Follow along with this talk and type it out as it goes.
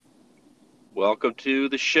Welcome to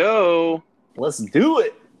the show. Let's do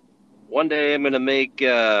it. One day I'm going to make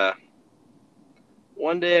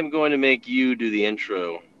you do the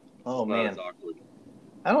intro. Oh, It's not man. as awkward.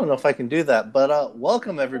 I don't know if I can do that, but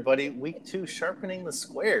welcome, everybody. Week 2, Sharpening the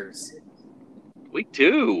Squares. Week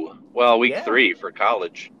 2. Well, week Yeah. 3 for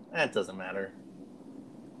college. That doesn't matter.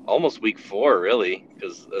 Almost week 4, really,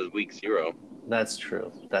 because week 0. That's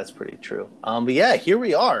true. That's pretty true. But yeah, here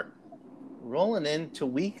we are. Rolling into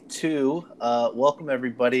week 2. Welcome,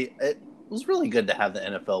 everybody. It was really good to have the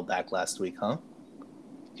NFL back last week, huh?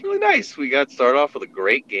 It's really nice. We got started off with a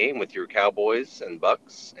great game with your Cowboys and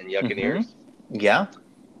Bucks and Buccaneers. Yeah.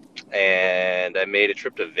 And I made a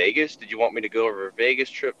trip to Vegas. Did you want me to go over a Vegas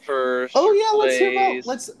trip first? Oh, yeah, let's hear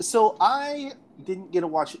about. So I didn't get to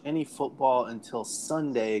watch any football until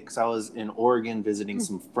Sunday because I was in Oregon visiting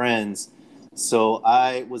some friends. So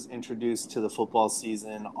I was introduced to the football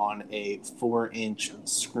season on a 4-inch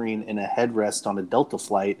screen in a headrest on a Delta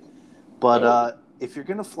flight. But if you're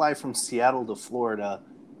going to fly from Seattle to Florida,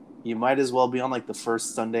 you might as well be on like the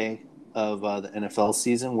first Sunday of the NFL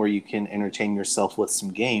season where you can entertain yourself with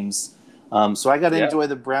some games. So I got to enjoy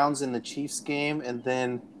the Browns and the Chiefs game, and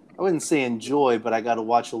then I wouldn't say enjoy, but I got to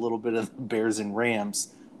watch a little bit of the Bears and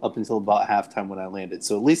Rams up until about halftime when I landed.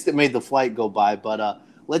 So at least it made the flight go by. But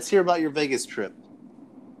let's hear about your Vegas trip.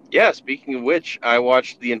 Yeah, speaking of which, I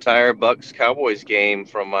watched the entire Bucks-Cowboys game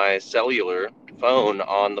from my cellular phone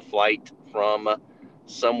on the flight from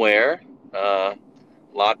somewhere,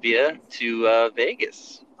 Latvia to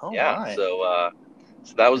Vegas. Oh, yeah, my. so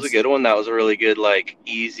that was a good one. That was a really good,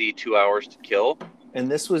 easy 2 hours to kill. And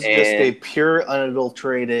this was just a pure,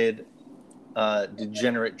 unadulterated,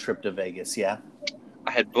 degenerate trip to Vegas, yeah? I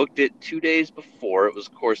had booked it 2 days before. It was,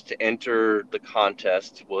 of course, to enter the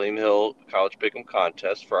contest, William Hill College Pick'em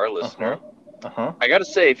contest for our listener. I got to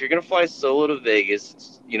say, if you're going to fly solo to Vegas,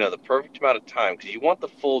 it's, the perfect amount of time because you want the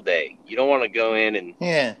full day. You don't want to go in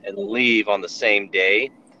and leave on the same day.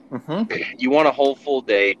 You want a whole full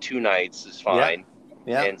day. 2 nights is fine.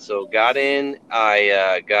 Yeah. And so got in.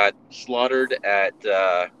 I got slaughtered at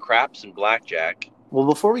craps and blackjack. Well,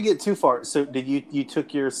 before we get too far, so did you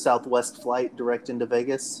took your Southwest flight direct into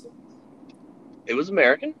Vegas? It was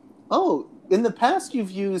American. Oh, in the past you've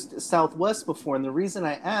used Southwest before, and the reason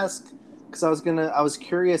I asked because I was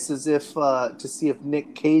curious as if to see if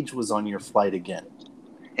Nick Cage was on your flight again.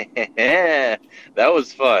 That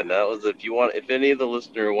was fun. That was if any of the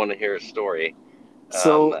listener want to hear a story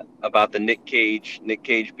about the Nick Cage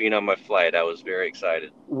being on my flight, I was very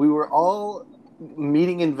excited. We were all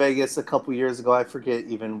meeting in Vegas a couple years ago. I forget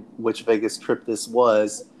even which Vegas trip this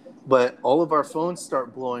was, but all of our phones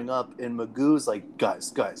start blowing up, and Magoo's like,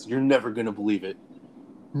 guys, you're never going to believe it.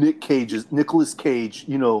 Nicolas Cage,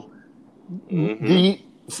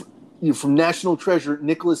 from National Treasure,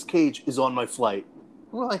 Nicolas Cage is on my flight.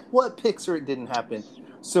 We're like, what? Pixar, it didn't happen.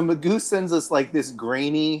 So Magoo sends us this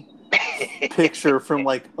grainy picture from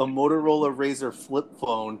a Motorola Razr flip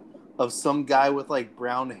phone of some guy with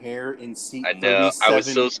brown hair in seat 37. I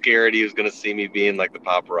was so scared he was going to see me being the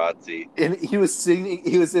paparazzi. And he was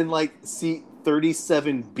in seat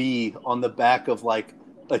 37B on the back of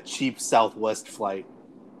a cheap Southwest flight.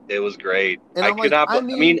 It was great. And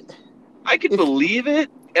I could believe it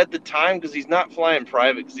at the time because he's not flying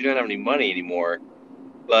private because he doesn't have any money anymore.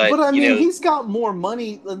 But he's got more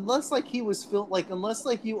money unless unless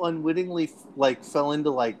you unwittingly fell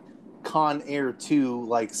into Con Air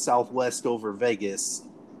 2 Southwest over Vegas.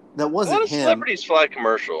 That wasn't him. A lot of celebrities fly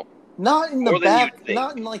commercial. Not in the back,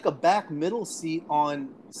 not in a back middle seat on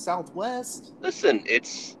Southwest. Listen,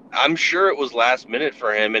 I'm sure it was last minute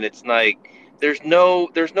for him, and it's there's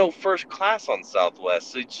no first class on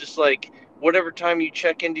Southwest. So it's just whatever time you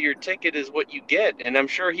check into your ticket is what you get. And I'm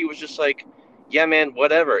sure he was just yeah, man,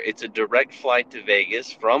 whatever. It's a direct flight to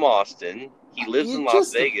Vegas from Austin. He lives in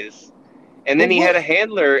Las Vegas. And then he had a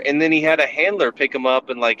handler pick him up,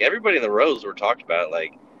 and everybody in the rows were talking about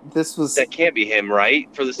it, that can't be him, right?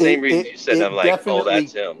 For the same reason you said, I'm oh,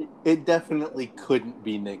 that's him. It definitely couldn't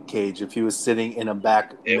be Nick Cage if he was sitting in a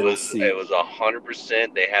back middle seat. It was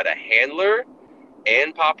 100%. They had a handler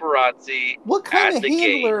and paparazzi. What kind of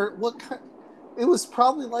handler? Gate. It was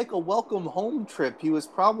probably a welcome home trip. He was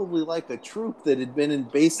probably a troop that had been in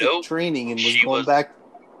basic training and was going back.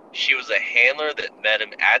 She was a handler that met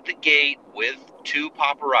him at the gate with 2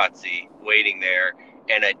 paparazzi waiting there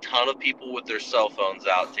and a ton of people with their cell phones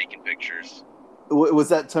out taking pictures. Was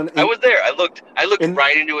that ton? I was there. I looked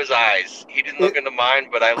right into his eyes. He didn't look into mine,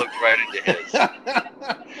 but I looked right into his.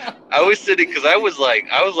 I was sitting because I was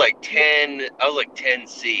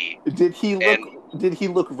 10C. Did he look? Did he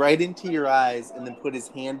look right into your eyes and then put his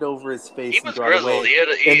hand over his He face and was draw it grizzled. away?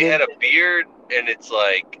 He had a beard, and it's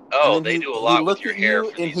like, And oh, then they he do a he lot with looked your at hair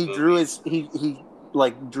you for and these he drew movies. he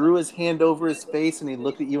like drew his hand over his face and he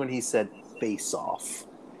looked at you and he said, "Face off."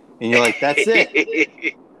 And you're like, "That's it.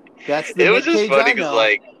 It That's the was Nick just Cage funny I because know."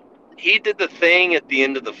 like he did the thing at the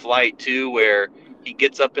end of the flight too, where he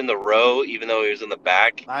gets up in the row even though he was in the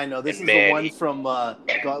back, I know. This and is the man, one from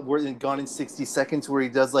Gone in 60 Seconds where he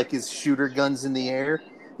does like his shooter guns in the air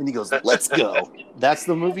and he goes, "Let's go." That's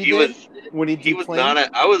the movie he did was when he he was not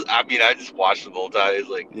deplaned. a. I was. I mean, I just watched him the whole time. He's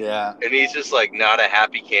like, Yeah. and he's just like not a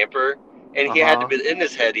happy camper, and he had to Uh-huh. be in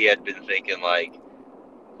his head. He had been thinking like,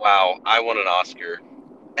 wow, I won an Oscar.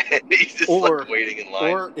 And he's just like Or waiting in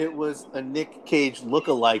line. or it was a Nick Cage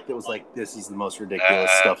look-alike that was like, "This is the most ridiculous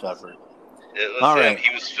Uh, stuff ever." it was All him. right.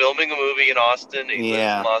 He was filming a movie in Austin. He lives in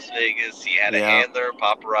Yeah. Las Vegas. He had a Yeah. handler,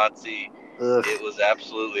 paparazzi. Ugh. It was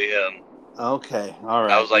absolutely him. Okay. All I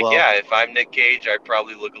right. was like, Well, yeah, if I'm Nick Cage, I'd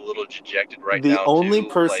probably look a little dejected right the now only too,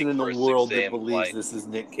 person like in the for a 6 world that a.m. believes flight. this is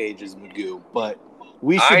Nick Cage is Magoo, but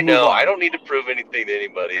we should I move know. I on. don't need to prove anything to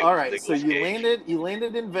anybody. It All was right, so Nicolas Cage. you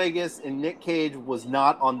landed in Vegas, and Nick Cage was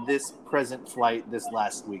not on this present flight this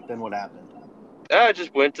last week. Then what happened? I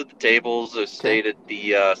just went to the tables. I Okay. stayed at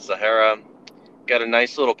the Sahara. Got a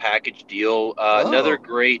nice little package deal. Oh. Another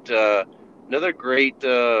great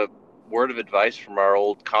word of advice from our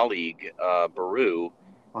old colleague Baru.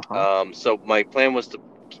 Uh-huh. So my plan was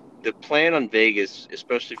the plan on Vegas,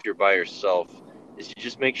 especially if you're by yourself, is to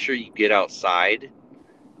just make sure you get outside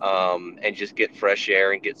and just get fresh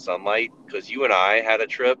air and get sunlight. Because you and I had a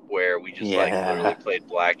trip where we just like literally Yeah. played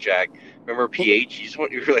blackjack. Remember PH? You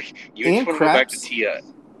were like you just And want to go back to craps.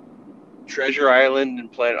 Treasure Island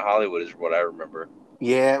and Planet Hollywood is what I remember.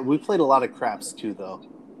 Yeah, we played a lot of craps too, though.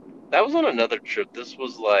 That was on another trip. This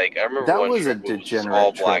was like I remember That one was a trip. It was just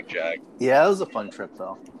all degenerate trip. blackjack. Yeah, that was a fun trip,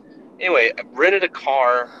 though. Anyway, I rented a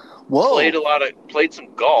car. Whoa. Played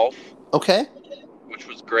some golf, Okay. which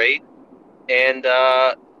was great, and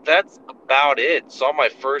that's about it. Saw my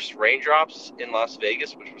first raindrops in Las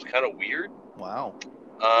Vegas, which was kind of weird. Wow.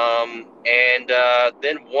 And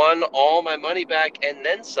then won all my money back and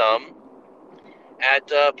then some at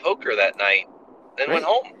poker that night. Then Great. went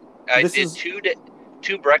home. I This did is-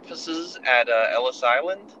 two breakfasts at Ellis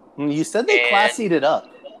Island. You said they And- classied it up.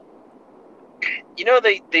 You know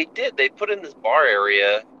they did. They put in this bar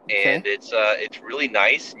area, Okay. and it's really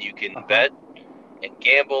nice, and you can Uh-huh. bet and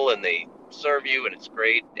gamble, and they serve you, and it's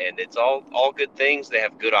great, and it's all good things. They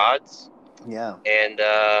have good odds, Yeah. and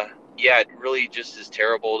yeah, it really just is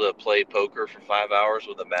terrible to play poker for 5 hours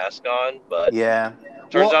with a mask on, but Yeah.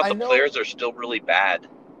 turns Well, out I the know- players are still really bad.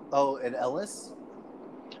 Oh, at Ellis?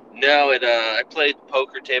 No, I played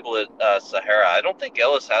poker table at Sahara. I don't think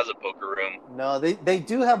Ellis has a poker room. No, they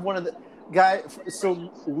do have one of the guy. So,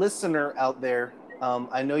 listener out there,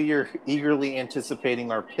 I know you're eagerly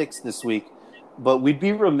anticipating our picks this week, but we'd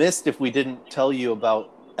be remiss if we didn't tell you about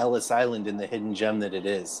Ellis Island and the hidden gem that it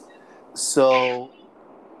is. So,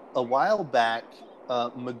 a while back,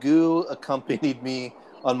 Magoo accompanied me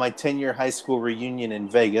on my 10-year high school reunion in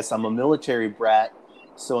Vegas. I'm a military brat,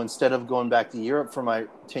 so instead of going back to Europe for my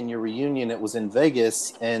 10-year reunion, it was in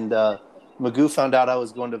Vegas, and Magoo found out I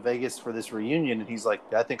was going to Vegas for this reunion, and he's like,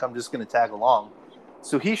 I think I'm just going to tag along.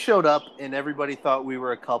 So he showed up, and everybody thought we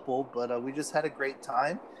were a couple, but we just had a great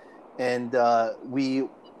time. And we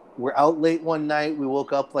were out late one night. We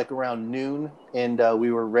woke up like around noon, and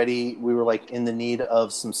we were ready. We were like in the need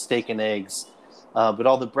of some steak and eggs. But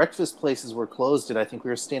all the breakfast places were closed, and I think we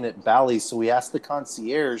were staying at Bally's. So we asked the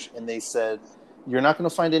concierge, and they said, you're not going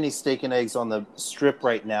to find any steak and eggs on the strip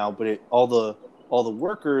right now, but all the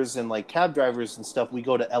workers and like cab drivers and stuff, we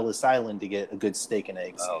go to Ellis Island to get a good steak and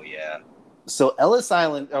eggs. Oh yeah. So Ellis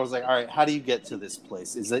Island, I was like, all right, how do you get to this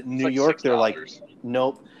place? Is it New It's like York? $6. They're like,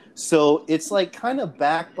 nope. So it's like kind of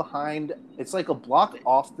back behind, it's like a block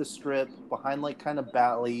off the strip behind like kind of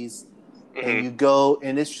Bally's. Mhm. And you go,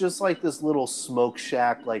 and it's just like this little smoke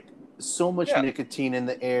shack, like so much Yeah. nicotine in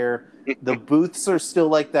the air. The booths are still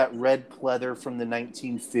like that red pleather from the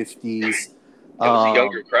 1950s. It was a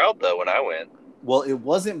younger crowd though when I went. Well, it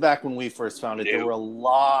wasn't back when we first found it. There Ew. were a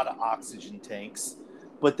lot of oxygen tanks,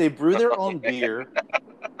 but they brew their own beer.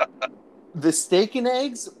 The steak and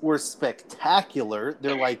eggs were spectacular.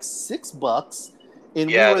 They're like $6, and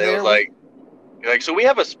Yeah, we were they there were like, so we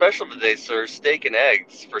have a special today, sir. Steak and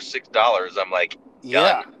eggs for $6. I'm like,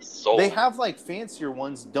 yeah. done. Sold. They have like fancier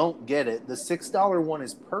ones. Don't get it. The $6 one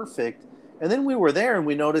is perfect. And then we were there and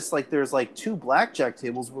we noticed like there's like 2 blackjack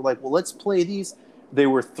tables. We're like, well, let's play these. They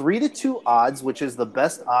were 3-2 odds, which is the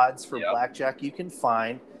best odds for Yep. blackjack you can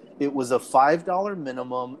find. It was a $5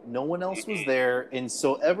 minimum. No one else was there. And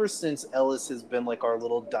so ever since, Ellis has been like our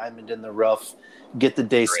little diamond in the rough, get the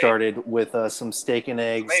day started with some steak and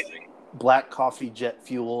eggs, Amazing. black coffee, jet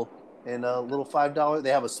fuel, and a little $5.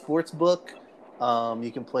 They have a sports book.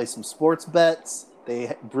 You can play some sports bets.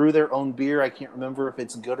 They brew their own beer. I can't remember if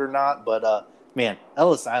it's good or not, but man,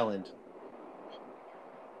 Ellis Island.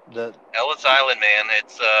 Ellis Island, man.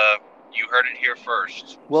 It's you heard it here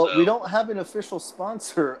first. Well, so. We don't have an official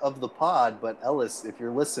sponsor of the pod, but Ellis, if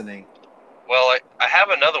you're listening. Well, I have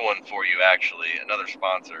another one for you, actually, another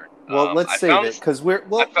sponsor. Well, let's save it because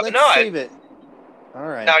let's save it. All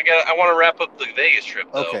right. Now I want to wrap up the Vegas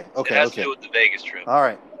trip, though. Okay. It has to do with the Vegas trip. All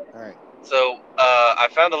right. So I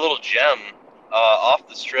found a little gem off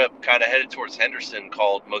the strip, kind of headed towards Henderson,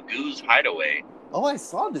 called Magoo's Hideaway. Oh, I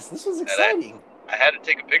saw this. This was exciting. I had to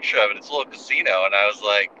take a picture of it. It's a little casino, and I was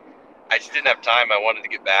like, I just didn't have time. I wanted to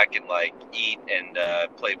get back and like eat and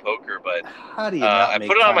play poker, but how do you not I make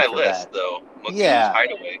put it on my time for list that? though. Magoo's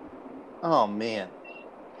Hideaway. Oh man.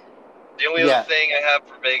 The only other thing I have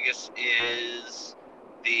for Vegas is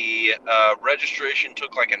the registration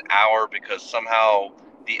took like an hour because somehow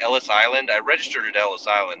the Ellis Island, I registered at Ellis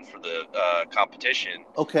Island for the competition.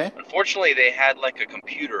 Okay. Unfortunately, they had like a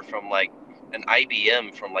computer from like an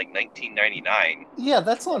IBM from like 1999. Yeah,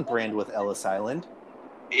 that's on brand with Ellis Island.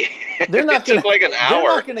 They're not going to like an hour. They're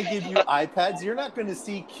not going to give you iPads. You're not going to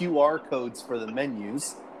see QR codes for the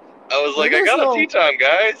menus. I was like, I got a tea time,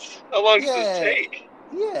 guys. How long does this take?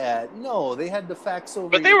 Yeah, no, they had to fax over.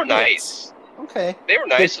 But they were nice. Okay. They were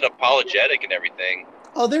nice and apologetic and everything.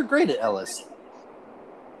 Oh, they're great at Ellis.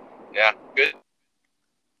 Yeah, good.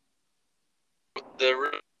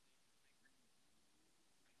 The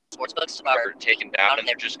sportsbooks are taken down, and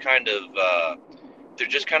they're just kind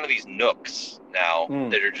of these nooks now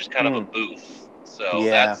that are just kind of a booth. So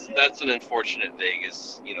that's an unfortunate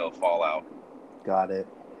Vegas, fallout. Got it.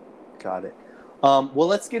 Well,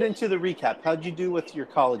 let's get into the recap. How'd you do with your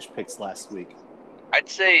college picks last week? I'd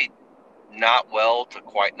say not well to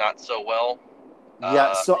quite not so well.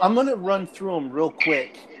 Yeah, so I'm going to run through them real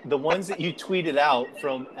quick. The ones that you tweeted out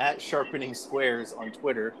from @SharpeningSquares on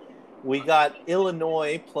Twitter. We got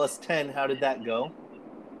Illinois plus 10. How did that go?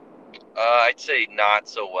 I'd say not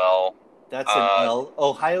so well. That's an L.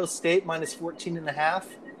 Ohio State minus 14.5.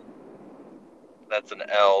 That's an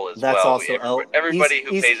L as well. That's also L. Everybody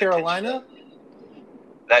who East pays Carolina? Attention,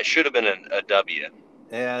 that should have been a W.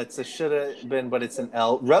 Yeah, it's a should have been, but it's an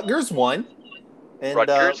L. Rutgers won. And,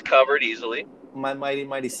 Rutgers covered easily. My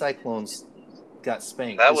mighty Cyclones got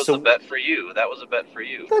spanked. That was a bet for you.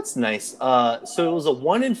 That's nice. So it was a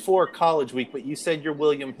 1-4 college week, but you said your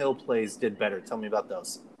William Hill plays did better. Tell me about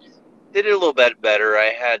those. They did a little bit better.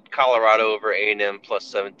 I had Colorado over A&M plus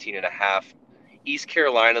 17.5. East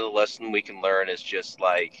Carolina, the lesson we can learn is just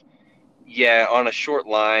like, on a short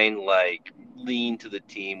line, like lean to the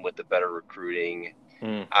team with the better recruiting.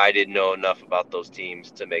 I didn't know enough about those teams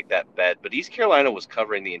to make that bet, but East Carolina was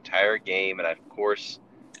covering the entire game, and of course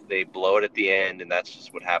they blow it at the end, and that's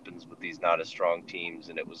just what happens with these not as strong teams,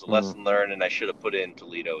 and it was a lesson learned, and I should have put in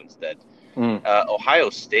Toledo instead. Ohio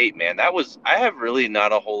State, man, I have really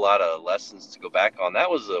not a whole lot of lessons to go back on. That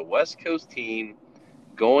was a West Coast team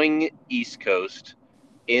going East Coast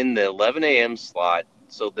in the 11 a.m. slot,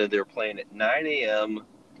 so that they're playing at 9 a.m.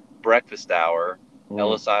 breakfast hour,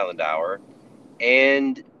 Ellis Island hour.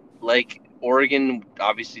 And like Oregon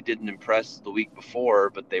obviously didn't impress the week before,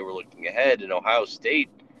 but they were looking ahead. And Ohio State,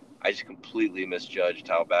 I just completely misjudged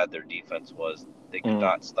how bad their defense was. They could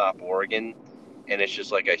not stop Oregon. And it's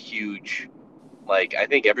just like a huge, I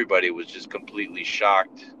think everybody was just completely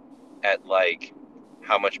shocked at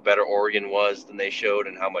how much better Oregon was than they showed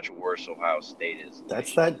and how much worse Ohio State is.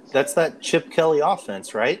 That's that Chip Kelly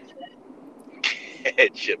offense, right?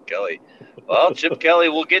 Chip Kelly. Well, Chip Kelly,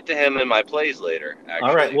 we'll get to him in my plays later, actually.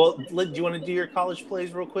 All right. Well, do you want to do your college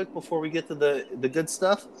plays real quick before we get to the good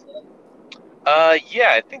stuff?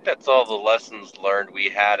 Yeah, I think that's all the lessons learned we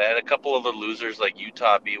had. I had a couple of the losers like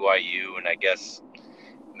Utah, BYU, and I guess,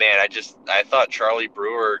 man, I thought Charlie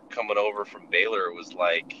Brewer coming over from Baylor was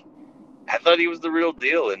I thought he was the real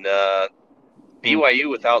deal. And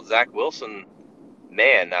BYU without Zach Wilson,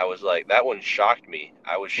 man, I was like, that one shocked me.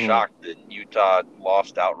 I was shocked that Utah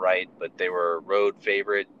lost outright, but they were a road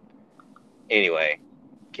favorite. Anyway,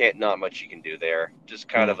 not much you can do there. Just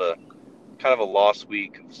kind of a lost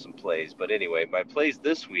week of some plays. But anyway, my plays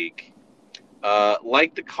this week,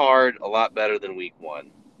 like the card a lot better than week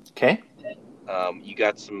one. Okay. You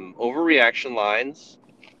got some overreaction lines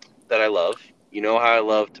that I love. You know how I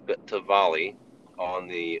love to volley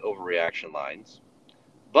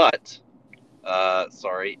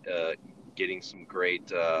get getting some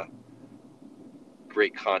great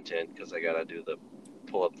content because I gotta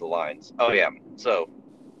pull up the lines. Oh yeah. So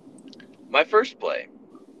my first play,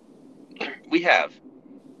 we have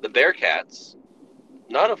the Bearcats,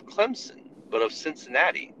 not of Clemson, but of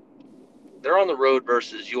Cincinnati. They're on the road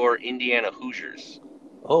versus your Indiana Hoosiers.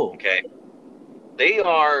 Oh. Okay. They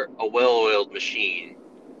are a well-oiled machine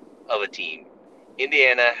of a team.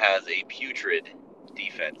 Indiana has a putrid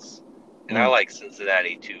defense, and I like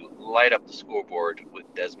Cincinnati to light up the scoreboard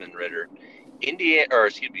with Desmond Ridder.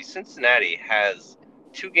 Cincinnati has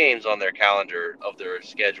 2 games on their calendar of their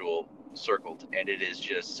schedule circled, and it is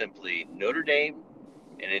just simply Notre Dame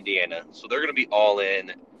and Indiana. So they're going to be all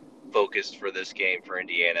in, focused for this game for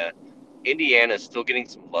Indiana. Indiana is still getting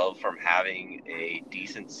some love from having a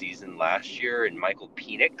decent season last year, and Michael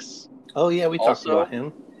Penix. Oh yeah, we talked about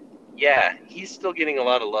him. Yeah, he's still getting a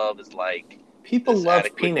lot of love as like people love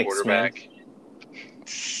Penix, quarterback. Man.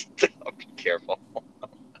 Stop, be careful.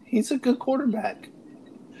 He's a good quarterback.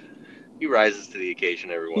 He rises to the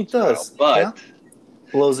occasion every once in a while, but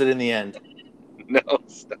blows it in the end. No,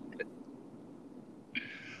 stop it.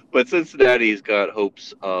 But Cincinnati's got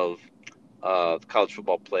hopes of the college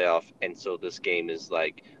football playoff, and so this game is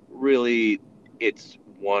like really, it's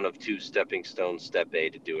one of 2 stepping stones, step A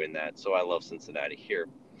to doing that. So I love Cincinnati here.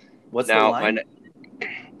 What's the line?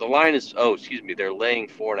 The line is they're laying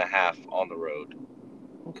 4.5 on the road.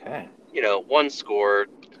 Okay. One score,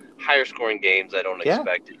 higher scoring games. I don't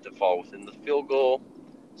expect it to fall within the field goal.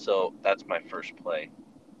 So that's my first play.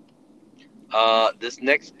 This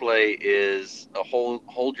next play is a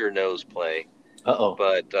hold your nose play.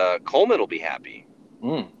 But Coleman will be happy.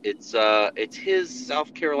 It's his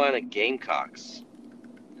South Carolina Gamecocks.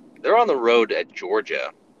 They're on the road at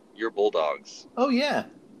Georgia, your Bulldogs. Oh, yeah.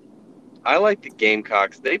 I like the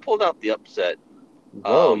Gamecocks. They pulled out the upset.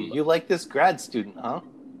 Whoa, you like this grad student, huh?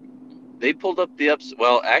 They pulled up the upset.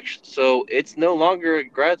 Well, actually, so it's no longer a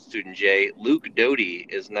grad student, Jay. Luke Doty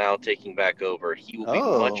is now taking back over. He will be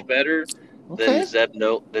much better than Zeb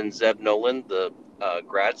Nolan, the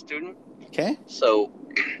grad student. Okay. So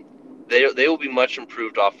they will be much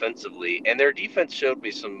improved offensively, and their defense showed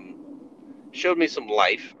me some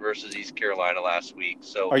life versus East Carolina last week.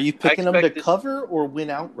 So are you picking them to cover or win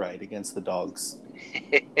outright against the Dogs?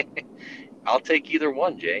 I'll take either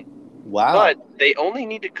one, Jay. Wow. But they only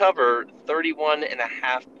need to cover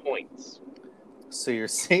 31.5 points. So you're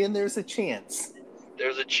saying there's a chance?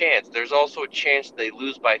 There's a chance. There's also a chance they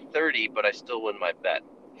lose by 30, but I still win my bet.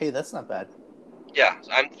 Hey, that's not bad. Yeah,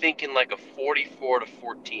 I'm thinking like a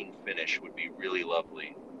 44-14 finish would be really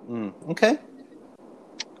lovely. Okay.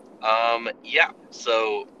 Yeah,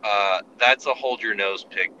 so that's a hold your nose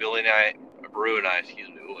pick. Brew and I,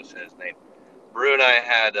 what was his name? Brew and I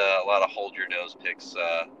had a lot of hold your nose picks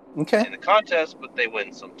in the contest, but they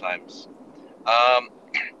win sometimes.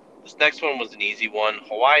 This next one was an easy one.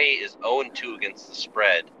 Hawaii is 0-2 against the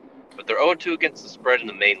spread, but they're 0-2 against the spread in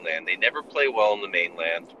the mainland. They never play well in the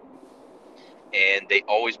mainland, and they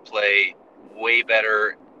always play way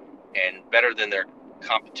better and better than their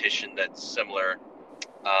competition that's similar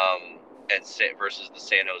versus the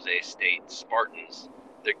San Jose State Spartans.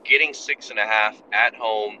 They're getting 6.5 at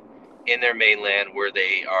home in their mainland, where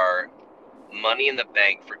they are money in the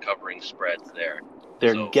bank for covering spreads there.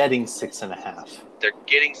 They're getting 6.5. They're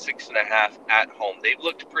getting 6.5 at home. They've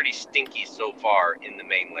looked pretty stinky so far in the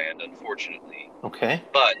mainland, unfortunately. Okay.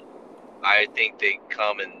 But I think they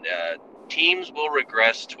come and teams will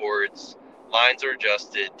regress towards, lines are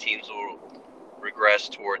adjusted, teams will regress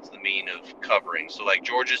towards the mean of covering. So like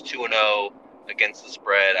Georgia's 2-0 against the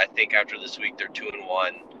spread. I think after this week they're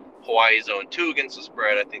 2-1. Hawaii's 0-2 against the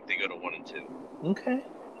spread. I think they go to 1-2. Okay.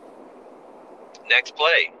 Next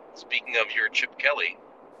play. Speaking of your Chip Kelly,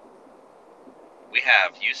 we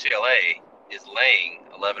have UCLA is laying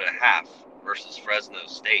 11.5 versus Fresno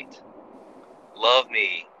State. Love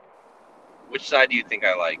me. Which side do you think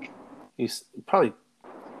I like? He's probably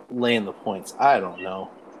laying the points. I don't know.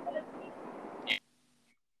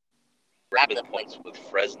 Grabbing the points with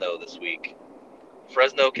Fresno this week.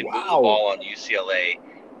 Fresno can move the ball on UCLA.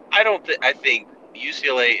 I think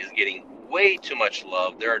UCLA is getting way too much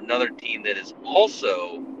love. They're another team that is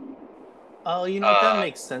also. Oh, that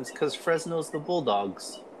makes sense because Fresno's the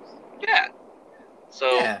Bulldogs. Yeah.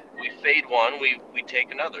 So we fade one, we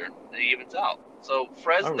take another. It evens out. So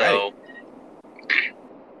Fresno.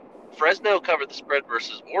 Fresno covered the spread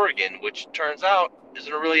versus Oregon, which turns out is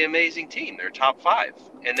a really amazing team. They're top 5,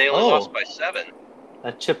 and they only lost by 7.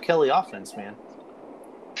 That Chip Kelly offense, man.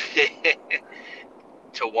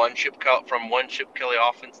 From one Chip Kelly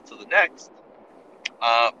offense to the next.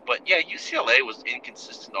 But yeah, UCLA was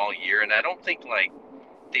inconsistent all year, and I don't think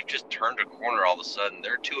they've just turned a corner all of a sudden.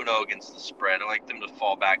 They're 2-0 against the spread. I like them to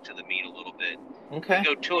fall back to the mean a little bit. Okay.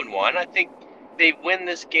 They go 2-1. I think they win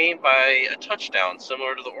this game by a touchdown,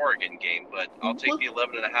 similar to the Oregon game. But I'll take the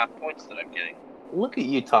 11.5 points that I'm getting. Look at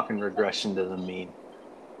you talking regression to the mean.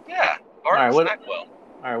 Yeah, Barton Snackwell.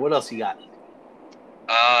 All right, what else you got?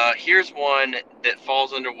 Here's one that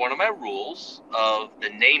falls under one of my rules of the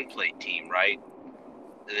nameplate team, right?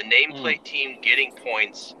 The nameplate team getting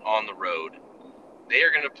points on the road. They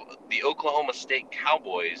are going to – the Oklahoma State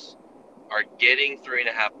Cowboys are getting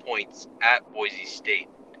 3.5 points at Boise State.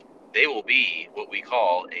 They will be what we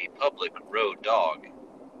call a public road dog,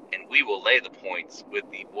 and we will lay the points with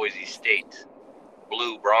the Boise State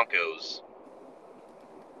Blue Broncos.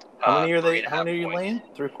 How many are they? How many are you laying?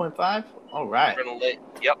 3.5? All right. We're going to lay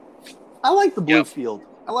 – yep. I like the blue field.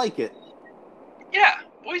 I like it. Yeah.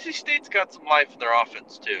 Boise State's got some life in their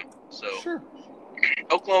offense, too. So sure.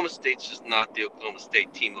 Oklahoma State's just not the Oklahoma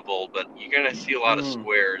State team of old, but you're going to see a lot of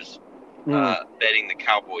squares betting the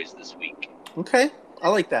Cowboys this week. Okay. I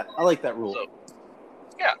like that. I like that rule. So,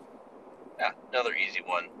 yeah, another easy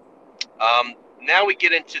one. Now we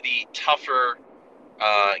get into the tougher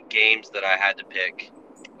games that I had to pick,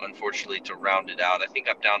 unfortunately, to round it out. I think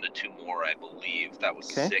I'm down to 2 more, I believe. That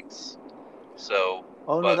was 6. So.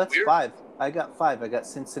 Oh, no, that's 5. I got 5. I got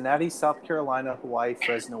Cincinnati, South Carolina, Hawaii,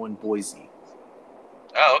 Fresno, and Boise.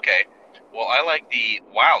 Oh, okay. Well, I like the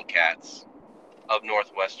Wildcats of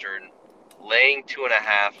Northwestern laying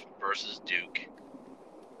 2.5 versus Duke.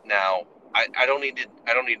 Now, I don't need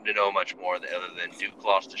to know much more other than Duke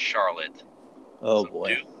lost to Charlotte. Oh,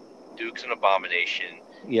 boy. Duke's an abomination.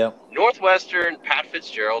 Yep. Northwestern, Pat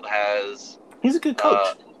Fitzgerald has... He's a good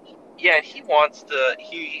coach. Yeah, and he wants to...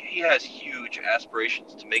 He has huge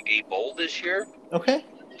aspirations to make a bowl this year. Okay.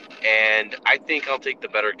 And I think I'll take the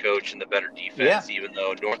better coach and the better defense, even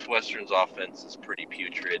though Northwestern's offense is pretty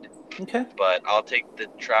putrid. Okay. But I'll take the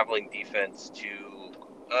traveling defense to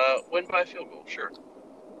win by a field goal, sure.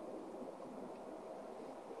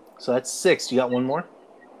 So that's 6. You got one more?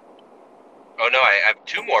 Oh, no, I have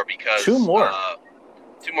 2 more because... 2 more?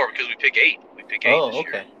 2 more because we pick 8. We pick 8 this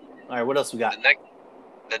year. All right, what else we got?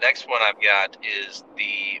 The next one I've got is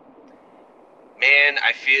the... Man,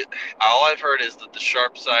 I feel... All I've heard is that the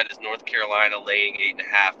sharp side is North Carolina laying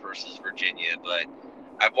 8.5 versus Virginia, but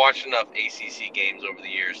I've watched enough ACC games over the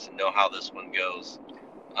years to know how this one goes.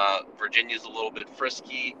 Virginia's a little bit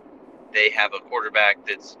frisky. They have a quarterback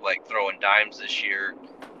that's, like, throwing dimes this year.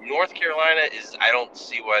 North Carolina is... I don't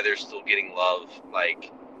see why they're still getting love.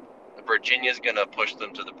 Like, Virginia's going to push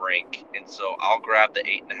them to the brink, and so I'll grab the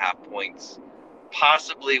 8.5 points.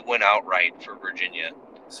 Possibly win outright for Virginia.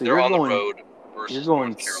 So they're on the road versus You're going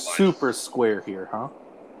North Carolina. Super square here, huh?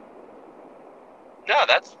 No,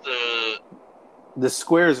 that's the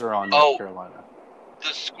squares are on North Carolina.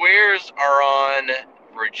 The squares are on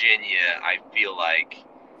Virginia, I feel like.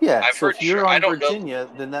 Yeah, so if you're on Virginia,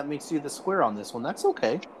 then that makes you the square on this one. That's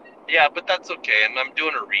okay. Yeah, but that's okay, and I'm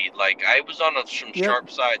doing a read. Like, I was on some sharp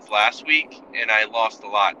sides last week, and I lost a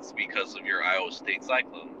lot because of your Iowa State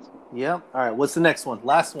Cyclones. Yeah. All right, what's the next one?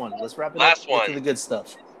 Last one. Let's wrap it up. Get to the good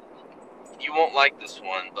stuff. You won't like this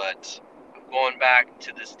one, but I'm going back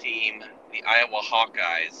to this team, the Iowa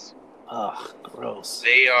Hawkeyes. Ugh, gross.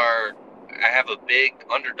 I have a big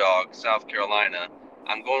underdog, South Carolina.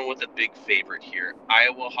 I'm going with a big favorite here.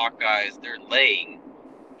 Iowa Hawkeyes, they're laying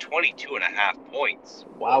 22.5 points.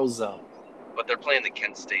 Wowza. But they're playing the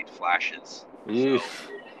Kent State Flashes. Oof.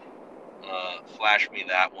 So, flash me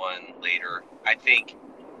that one later. I think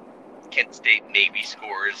Kent State maybe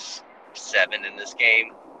scores 7 in this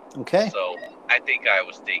game. Okay. So I think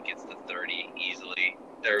Iowa State gets the 30 easily.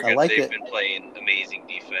 They've been playing amazing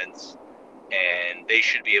defense, and they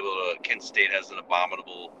should be able to. Kent State has an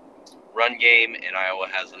abominable run game, and Iowa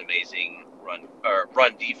has an amazing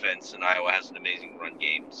run defense, and Iowa has an amazing run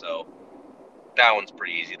game. So that one's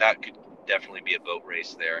pretty easy. That could definitely be a boat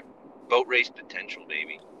race there. Boat race potential,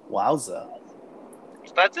 baby. Wowza.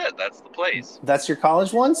 So that's it. That's the plays. That's your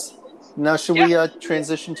college ones? Now, should we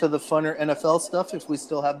transition to the funner NFL stuff if we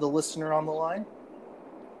still have the listener on the line?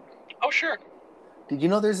 Oh, sure. Did you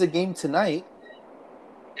know there's a game tonight?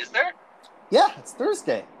 Is there? Yeah, it's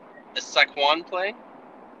Thursday. Is Saquon playing?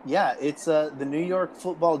 Yeah, it's the New York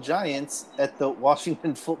Football Giants at the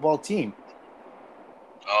Washington Football Team.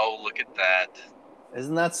 Oh, look at that.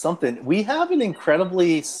 Isn't that something? We have an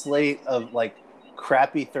incredibly slate of, like,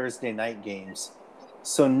 crappy Thursday night games.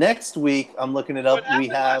 So next week, I'm looking it up. We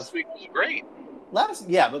have last week was great.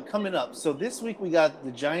 But coming up. So this week we got the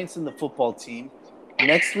Giants and the football team.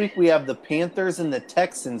 Next week we have the Panthers and the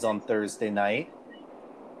Texans on Thursday night.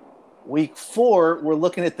 Week 4, we're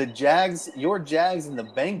looking at the Jags, your Jags and the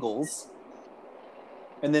Bengals.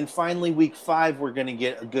 And then finally, week 5, we're going to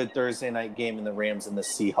get a good Thursday night game in the Rams and the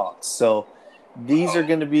Seahawks. So these are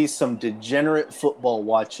going to be some degenerate football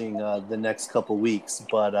watching the next couple weeks.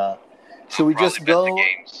 But should we just go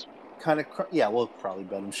kind of – yeah, we'll probably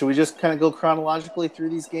bet them. Should we just kind of go chronologically through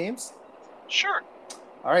these games? Sure.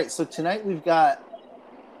 All right, so tonight we've got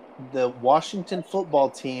the Washington football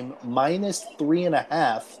team minus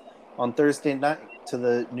 3.5 on Thursday night to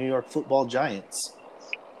the New York Football Giants.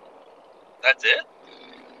 That's it?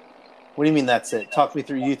 What do you mean that's it? Talk me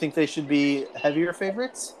through. You think they should be heavier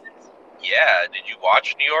favorites? Yeah. Did you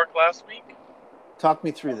watch New York last week? Talk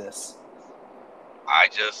me through this.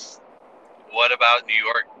 What about New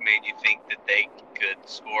York made you think that they could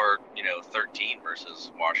score, 13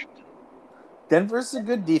 versus Washington? Denver's a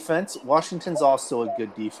good defense. Washington's also a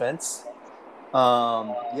good defense.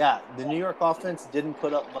 The New York offense didn't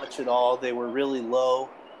put up much at all. They were really low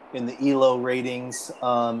in the ELO ratings,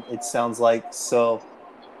 it sounds like. So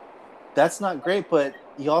that's not great, but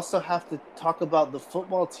you also have to talk about the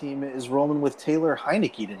football team is rolling with Taylor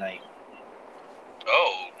Heinicke tonight.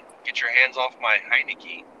 Oh, get your hands off my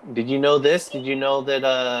Heinicke. Did you know this? Did you know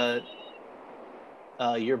that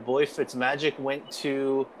your boy Fitzmagic went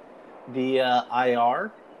to the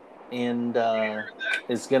IR and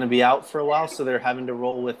is going to be out for a while, so they're having to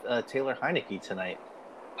roll with Taylor Heinicke tonight?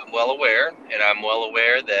 I'm well aware, and I'm well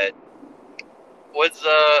aware that who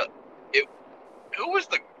was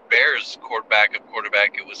the Bears quarterback?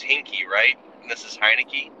 It was Hinkie, right? And this is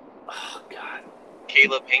Heinicke. Oh God,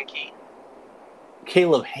 Caleb Hinkie.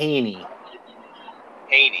 Caleb Haney.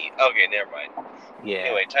 Okay, never mind. Yeah.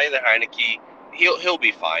 Anyway, Tyler Heinicke, he'll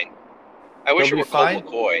be fine. I wish it were Colt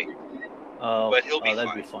McCoy. But he'll be fine.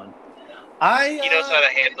 That'd be fun. He knows how to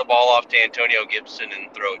hand the ball off to Antonio Gibson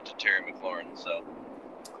and throw it to Terry McLaurin. So,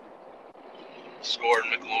 scored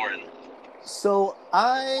McLaurin. So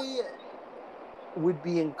I would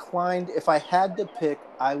be inclined, if I had to pick,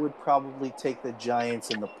 I would probably take the Giants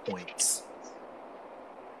in the points.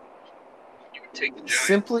 You would take the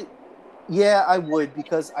Giants? Yeah, I would,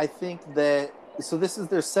 because I think that, so this is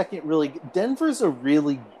their second Denver's a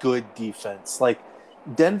really good defense. Like,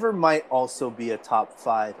 Denver might also be a top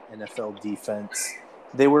 5 NFL defense.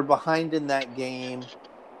 They were behind in that game.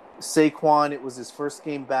 Saquon, it was his first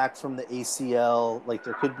game back from the ACL. Like,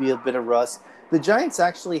 there could be a bit of rust. The Giants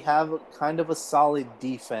actually have kind of a solid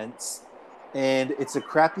defense, and it's a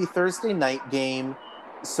crappy Thursday night game.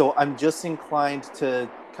 So I'm just inclined to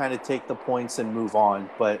kind of take the points and move on,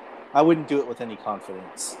 but I wouldn't do it with any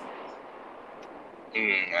confidence.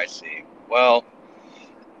 I see. Well,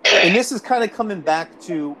 and this is kind of coming back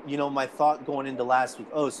to, my thought going into last week.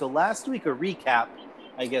 So last week, a recap,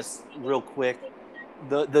 I guess, real quick.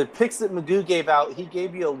 The picks that Magoo gave out, he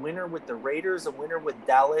gave you a winner with the Raiders, a winner with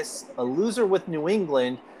Dallas, a loser with New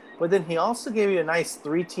England, but then he also gave you a nice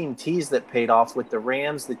 3-team tease that paid off with the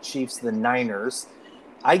Rams, the Chiefs, the Niners.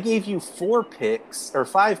 I gave you 5 picks.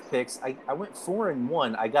 I went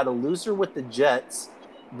 4-1. I got a loser with the Jets,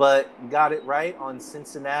 but got it right on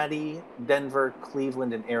Cincinnati, Denver,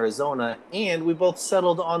 Cleveland, and Arizona. And we both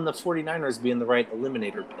settled on the 49ers being the right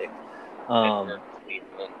eliminator pick. Denver,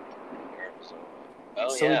 Cleveland, Arizona.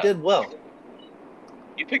 So we did well.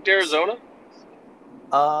 You picked Arizona?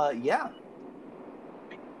 Yeah.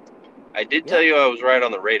 I did tell you I was right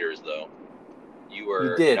on the Raiders, though.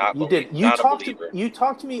 You did. You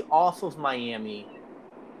talked me off of Miami,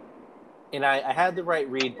 and I had the right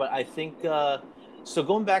read, but I think so.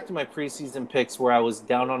 Going back to my preseason picks where I was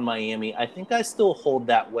down on Miami, I think I still hold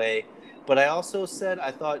that way. But I also said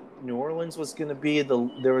I thought New Orleans was going to be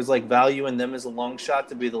there was like value in them as a long shot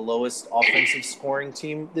to be the lowest offensive scoring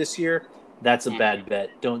team this year. That's a bad bet.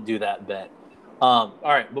 Don't do that bet. All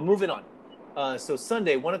right, but moving on. So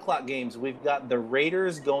Sunday, 1:00 games. We've got the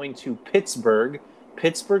Raiders going to Pittsburgh.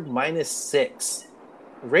 Pittsburgh -6.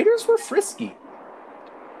 Raiders were frisky.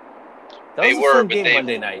 That was a fun game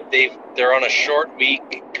Monday night. They're on a short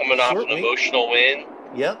week, coming off an emotional win.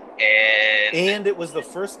 Yep. And it was the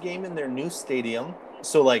first game in their new stadium,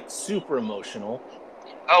 so like super emotional.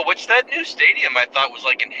 Oh, that new stadium I thought was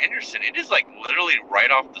like in Henderson. It is like literally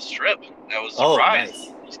right off the strip. I was surprised.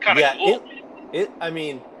 Nice. It's kind of cool. I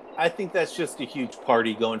mean, I think that's just a huge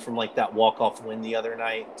party going from like that walk-off win the other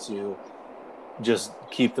night to just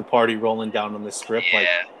keep the party rolling down on the strip. Yeah, like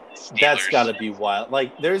Steelers. That's got to be wild.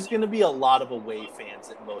 Like there's going to be a lot of away fans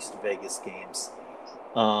at most Vegas games.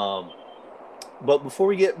 But before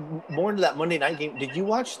we get more into that Monday night game, did you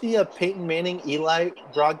watch the Peyton Manning Eli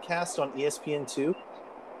broadcast on ESPN2?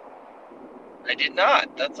 I did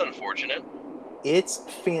not. That's unfortunate. It's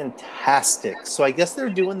fantastic. So I guess they're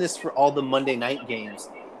doing this for all the Monday night games,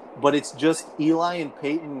 but it's just Eli and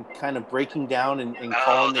Peyton kind of breaking down and Oh,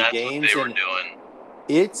 calling the that's what they games. were And doing.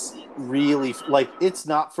 it's really like, it's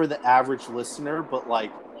not for the average listener, but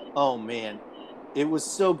like, oh man, it was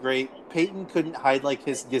so great. Peyton couldn't hide like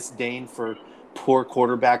his disdain for poor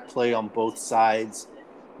quarterback play on both sides.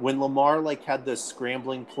 When Lamar like had the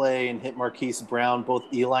scrambling play and hit Marquise Brown, both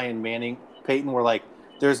Eli and Peyton were like,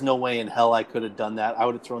 "There's no way in hell I could have done that. I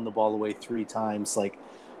would have thrown the ball away 3 times." Like,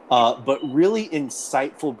 but really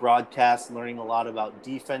insightful broadcast, learning a lot about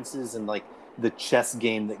defenses and like the chess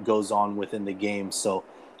game that goes on within the game. So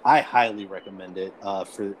I highly recommend it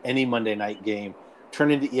for any Monday night game. Turn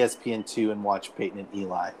into ESPN2 and watch Peyton and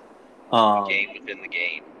Eli. Game within the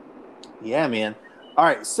game. Yeah, man. All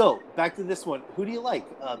right, so back to this one. Who do you like?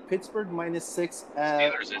 Pittsburgh -6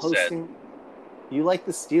 Steelers hosting. said. You like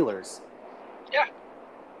the Steelers? Yeah.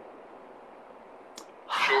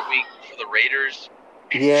 Short week for the Raiders.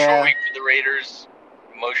 Yeah. Short week for the Raiders.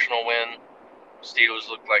 Emotional win. Steelers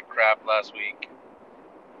looked like crap last week.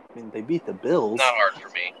 I mean, they beat the Bills. Not hard for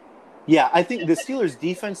me. Yeah, I think the Steelers'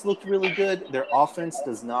 defense looked really good. Their offense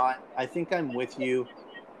does not. I think I'm with you.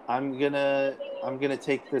 I'm gonna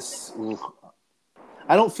take this.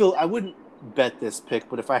 I wouldn't bet this pick,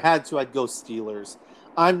 but if I had to, I'd go Steelers.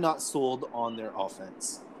 I'm not sold on their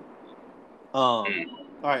offense. All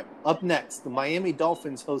right, up next, the Miami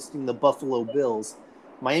Dolphins hosting the Buffalo Bills.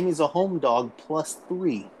 Miami's a home dog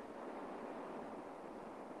 +3.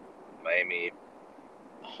 Miami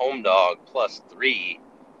home dog +3.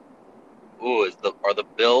 Ooh, are the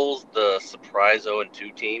Bills the surprise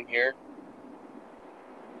 0-2 team here?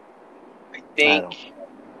 I think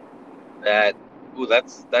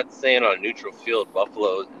that's saying on a neutral field,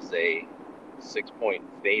 Buffalo is a 6-point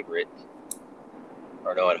favorite.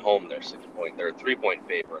 Or no, at home they're 6-point. They're a 3-point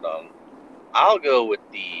favorite on. I'll go with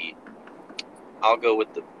the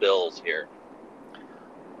Bills here.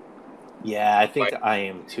 Yeah, I think I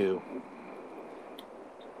am too.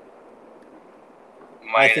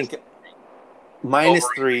 I think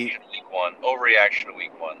 -3. Week 1. Overreaction to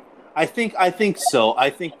week 1. I think so. I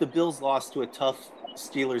think the Bills lost to a tough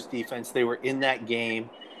Steelers defense. They were in that game.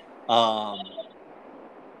 I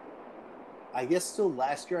guess still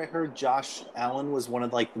last year I heard Josh Allen was one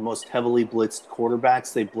of like the most heavily blitzed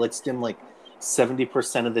quarterbacks. They blitzed him like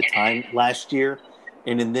 70% of the time last year.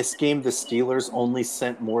 And in this game, the Steelers only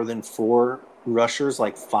sent more than 4 rushers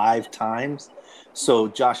like 5 times. So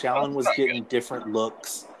Josh Allen was getting different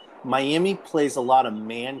looks. Miami plays a lot of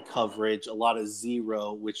man coverage, a lot of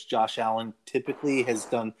zero, which Josh Allen typically has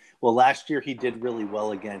done. Well, last year he did really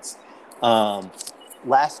well against.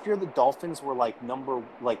 Last year the Dolphins were like number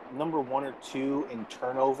 1 or 2 in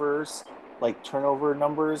turnovers, like turnover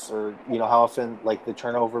numbers, or you know how often like the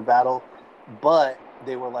turnover battle, but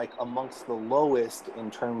they were like amongst the lowest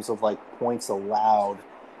in terms of like points allowed.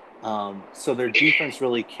 So their defense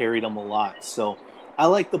really carried them a lot. So I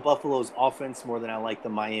like the Buffalo's offense more than I like the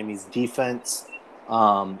Miami's defense.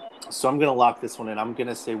 So I'm going to lock this one in. I'm going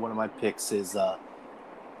to say one of my picks is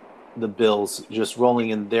the Bills just rolling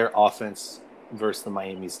in their offense versus the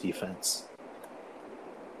Miami's defense.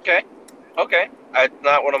 Okay. It's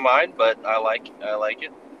not one of mine, but I like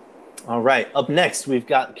it. All right. Up next, we've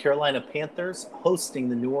got Carolina Panthers hosting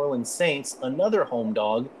the New Orleans Saints, another home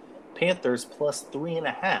dog. Panthers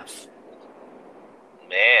 +3.5.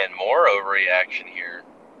 Man, more overreaction here.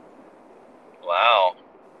 Wow.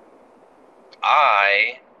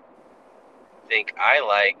 I think I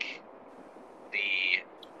like the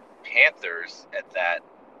Panthers at that.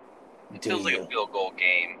 It feels like a field goal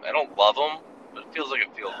game. I don't love them, but it feels like a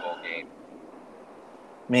field goal game.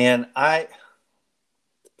 Man,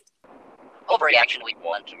 overreaction week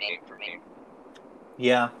 1 to me for me.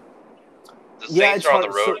 Yeah. The Saints are on the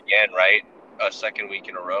road again, right? A second week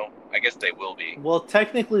in a row. I guess they will be. Well,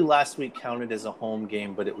 technically last week counted as a home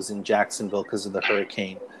game, but it was in Jacksonville because of the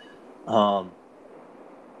hurricane.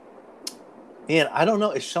 And I don't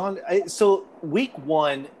know. So week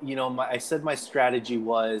 1, you know, I said my strategy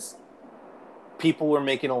was people were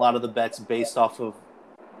making a lot of the bets based off of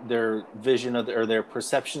their vision or their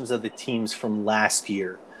perceptions of the teams from last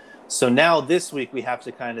year. So now this week we have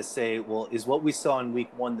to kind of say, well, is what we saw in week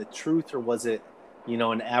 1 the truth, or was it, you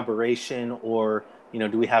know, an aberration, or, you know,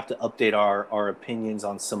 do we have to update our opinions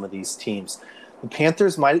on some of these teams? The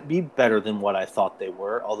Panthers might be better than what I thought they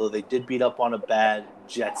were, although they did beat up on a bad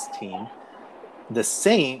Jets team. The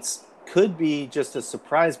Saints could be just a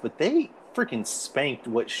surprise, but they freaking spanked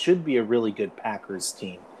what should be a really good Packers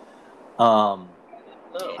team. I'm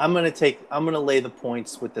gonna lay the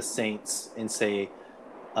points with the Saints and say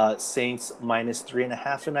Saints minus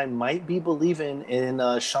 3.5, and I might be believing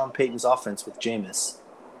in Sean Payton's offense with Jameis.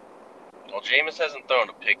 Well, Jameis hasn't thrown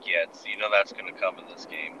a pick yet, so you know that's going to come in this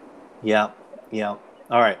game. Yeah.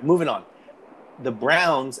 All right, moving on. The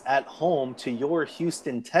Browns at home to your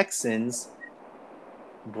Houston Texans.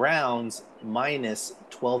 Browns minus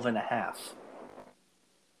 12.5.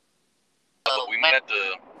 We might have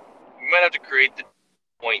to create the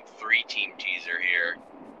 0.3 team teaser here.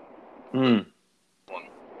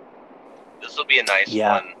 This will be a nice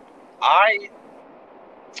one.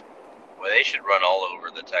 They should run all over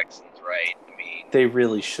the Texans, right? I mean, they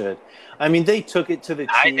really should. I mean, they took it to the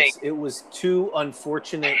Chiefs. It was 2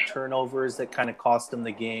 unfortunate turnovers that kind of cost them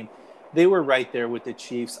the game. They were right there with the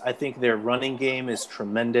Chiefs. I think their running game is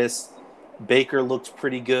tremendous. Baker looked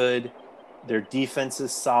pretty good. Their defense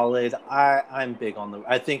is solid. I'm big on them.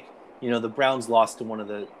 I think, the Browns lost to one of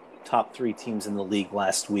the top 3 teams in the league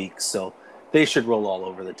last week, so they should roll all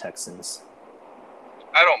over the Texans.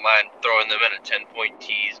 I don't mind throwing them in a 10-point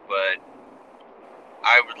tease, but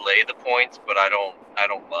I would lay the points, but I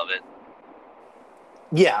don't love it.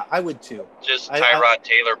 Yeah, I would too. Just Tyrod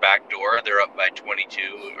Taylor backdoor. They're up by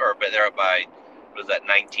 22, or they're up by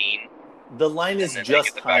 19. The line is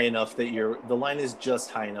just high enough that you're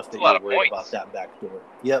worried about that backdoor.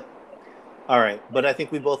 Yep. All right, but I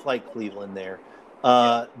think we both like Cleveland there.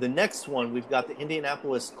 The next one, we've got the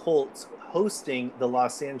Indianapolis Colts hosting the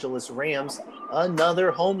Los Angeles Rams,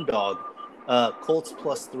 another home dog. Colts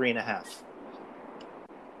plus 3.5.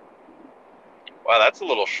 Wow, that's a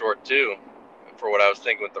little short too, for what I was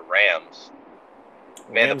thinking with the Rams.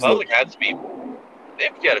 Man, the public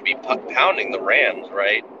they've got to be pounding the Rams,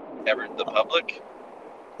 right? The public?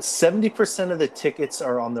 70% of the tickets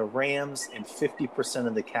are on the Rams and 50%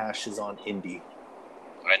 of the cash is on Indy.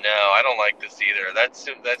 I know. I don't like this either. That's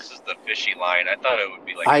just a fishy line. I thought it would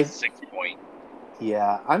be like a 6-point.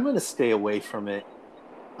 Yeah, I'm going to stay away from it.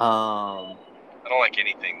 I don't like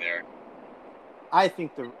anything there. I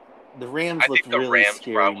think the Rams look really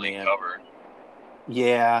scary, probably man. Cover.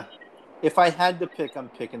 Yeah. If I had to pick, I'm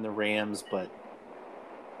picking the Rams, but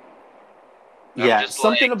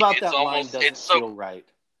something about that line doesn't feel right.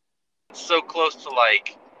 It's so close to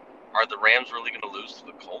are the Rams really going to lose to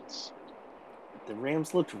the Colts? The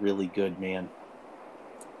Rams looked really good, man.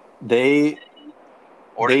 Did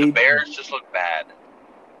the Bears just look bad?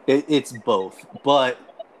 It's both, but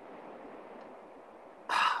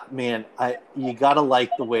man, you gotta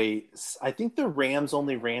like the way. I think the Rams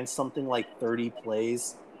only ran something like 30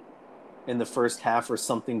 plays in the first half, or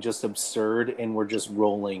something just absurd, and were just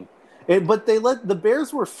rolling. But the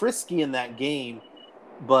Bears were frisky in that game,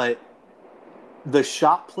 but the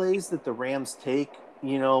shot plays that the Rams take,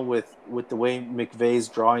 with the way McVay's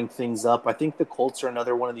drawing things up, I think the Colts are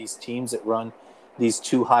another one of these teams that run these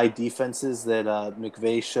 2 high defenses that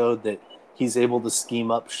McVay showed that he's able to scheme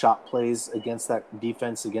up shot plays against that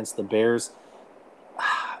defense against the Bears.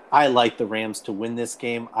 I like the Rams to win this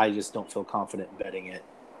game. I just don't feel confident betting it.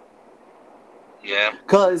 Yeah.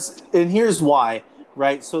 And here's why,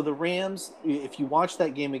 right? So the Rams, if you watch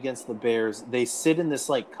that game against the Bears, they sit in this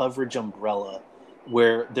coverage umbrella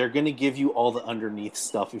where they're going to give you all the underneath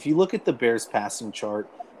stuff. If you look at the Bears passing chart,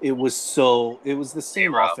 it was the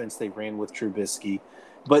same offense they ran with Trubisky,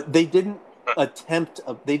 but they didn't attempt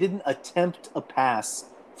a pass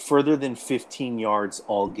further than 15 yards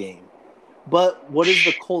all game. But what is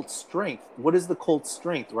the Colts' strength?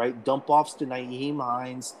 Right? Dump offs to Nyheim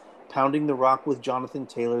Hines, pounding the rock with Jonathan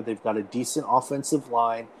Taylor. They've got a decent offensive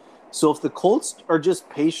line. So if the Colts are just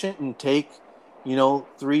patient and take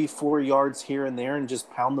 3-4 yards here and there and just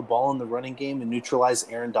pound the ball in the running game and neutralize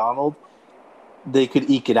Aaron Donald, they could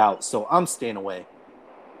eke it out. So I'm staying away.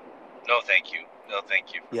 No, thank you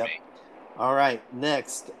for me. All right,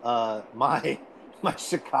 next, my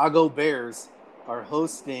Chicago Bears are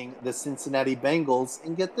hosting the Cincinnati Bengals,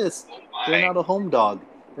 and get this, they're not a home dog.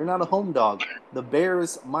 The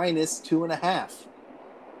Bears minus 2.5.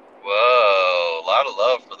 Whoa, a lot of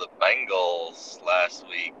love for the Bengals last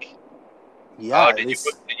week. Yeah. Did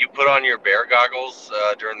you put on your bear goggles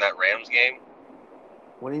during that Rams game?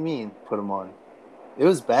 What do you mean, put them on? It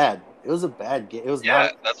was bad. It was a bad game. It was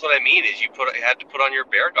that's what I mean. Is you had to put on your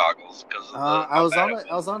bear goggles because I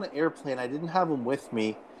was on an airplane. I didn't have them with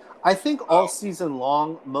me. I think all season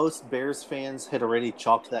long, most Bears fans had already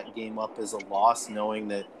chalked that game up as a loss, knowing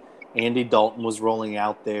that Andy Dalton was rolling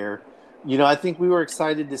out there. I think we were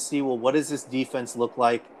excited to see, what does this defense look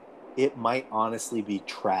like? It might honestly be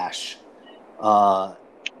trash. No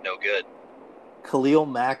good. Khalil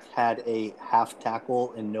Mack had a half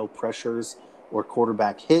tackle and no pressures or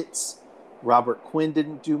quarterback hits. Robert Quinn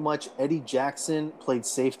didn't do much. Eddie Jackson played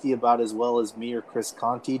safety about as well as me or Chris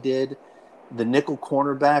Conti did. The nickel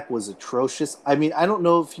cornerback was atrocious. I mean, I don't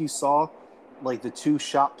know if you saw like the two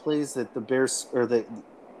shot plays that the Bears or the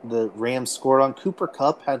Rams scored on. Cooper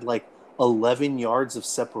Kupp had like 11 yards of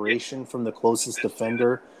separation from the closest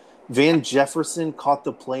defender. Van Jefferson caught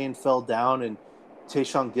the play and fell down, and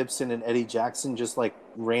Tayshaun Gibson and Eddie Jackson just like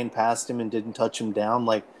ran past him and didn't touch him down.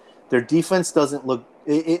 Like their defense doesn't look.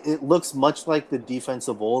 It looks much like the defense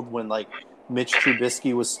of old when like Mitch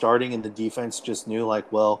Trubisky was starting and the defense just knew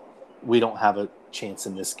like, well, we don't have a chance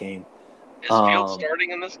in this game. Is Fields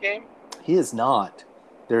starting in this game? He is not.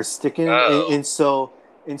 They're sticking, and so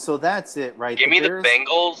that's it, right? Give me the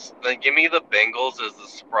Bengals. Then give me the Bengals as the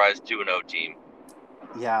surprise 2-0 team.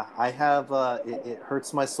 Yeah, I have. It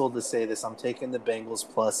hurts my soul to say this. I'm taking the Bengals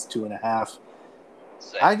plus 2.5.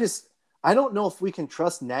 Same. I don't know if we can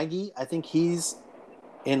trust Nagy. I think he's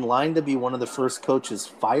in line to be one of the first coaches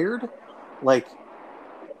fired. Like,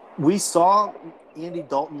 we saw Andy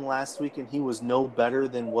Dalton last week, and he was no better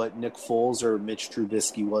than what Nick Foles or Mitch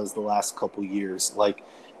Trubisky was the last couple years. Like,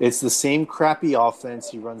 it's the same crappy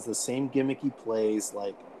offense. He runs the same gimmicky plays.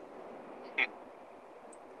 Like,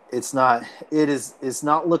 it's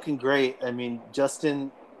not looking great. I mean,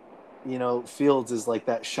 Justin, Fields is like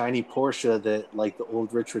that shiny Porsche that like the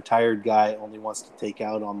old rich retired guy only wants to take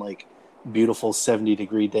out on like beautiful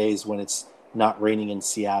 70-degree days when it's not raining in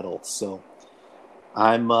Seattle. So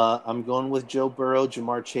I'm going with Joe Burrow,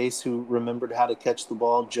 Jamar Chase, who remembered how to catch the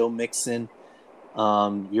ball, Joe Mixon,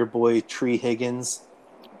 your boy Tree Higgins.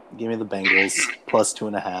 Give me the Bengals plus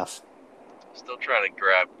 2.5. Still trying to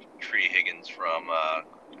grab Tree Higgins from I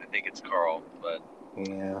think it's Carl, but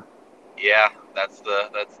yeah, that's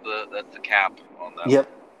the cap on that.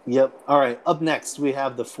 Yep. All right. Up next, we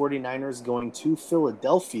have the 49ers going to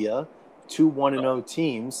Philadelphia, 2 1-0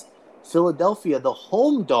 teams. Philadelphia, the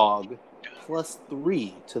home dog, plus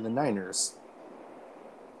 3 to the Niners.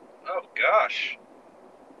 Oh gosh.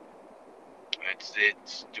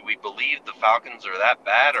 It's. Do we believe the Falcons are that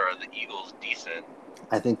bad, or are the Eagles decent?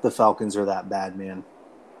 I think the Falcons are that bad, man.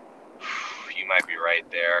 You might be right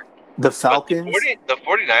there. The Falcons? The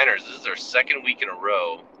 49ers, this is their second week in a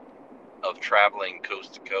row of traveling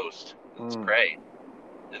coast to coast. It's great.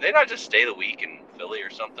 Did they not just stay the week in Philly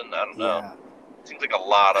or something? I don't know. Yeah. It seems like a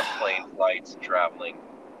lot of plane flights and traveling.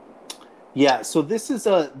 Yeah, so this is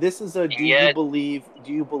a do you believe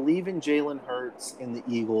in Jalen Hurts and the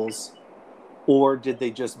Eagles, or did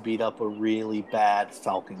they just beat up a really bad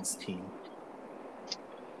Falcons team?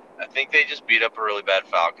 I think they just beat up a really bad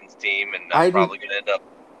Falcons team, and I'm probably going to end up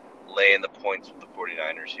laying the points with the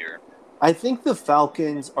 49ers here. I think the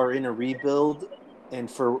Falcons are in a rebuild, and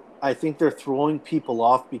I think they're throwing people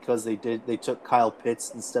off because they took Kyle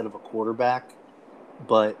Pitts instead of a quarterback,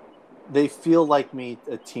 but they feel like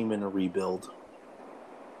a team in a rebuild.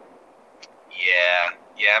 Yeah,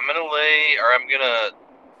 I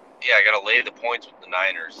gotta lay the points with the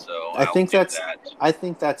Niners. So I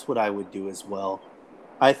think that's what I would do as well.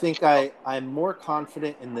 I think I'm more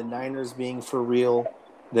confident in the Niners being for real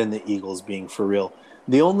than the Eagles being for real.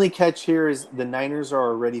 The only catch here is the Niners are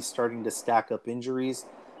already starting to stack up injuries.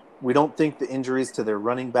 We don't think the injuries to their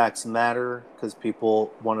running backs matter because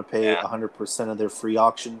people want to pay 100% of their free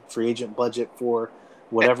agent budget for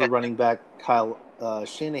whatever running back Kyle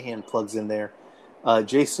Shanahan plugs in there.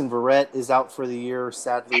 Jason Verrett is out for the year,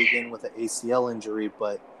 sadly again with an ACL injury,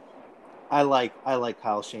 but I like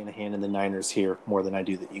Kyle Shanahan and the Niners here more than I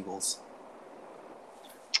do the Eagles.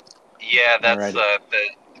 Yeah, that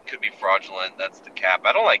could be fraudulent. That's the cap.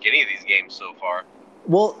 I don't like any of these games so far.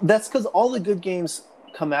 Well, that's because all the good games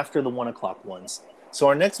come after the 1 o'clock ones. So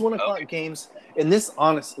our next 1 o'clock games, and this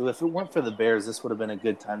honestly, if it weren't for the Bears, this would have been a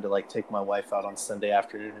good time to like take my wife out on Sunday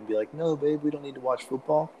afternoon and be like, "No, babe, we don't need to watch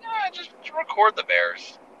football." Yeah, just record the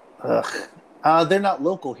Bears. They're not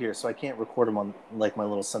local here, so I can't record them on like my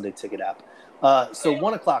little Sunday ticket app. So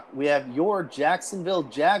 1 o'clock, we have your Jacksonville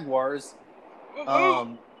Jaguars.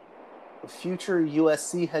 Future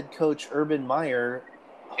USC head coach Urban Meyer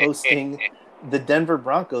hosting the Denver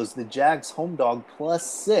Broncos, the Jags home dog plus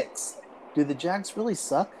 6. Do the Jags really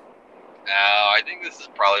suck? No, I think this is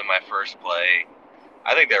probably my first play.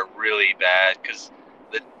 I think they're really bad because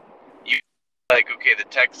the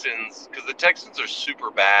Texans, because the Texans are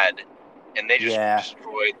super bad and they just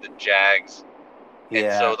destroyed the Jags. Yeah.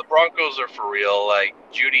 And so the Broncos are for real. Like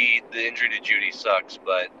the injury to Judy sucks,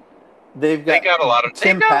 but they got a lot of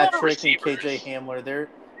Tim Patrick and KJ Hamler.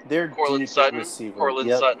 They're Courtland deep Sutton. receiver.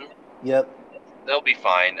 Courtland Sutton. Yep. They'll be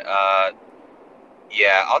fine.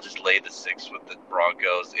 Yeah, I'll just lay the 6 with the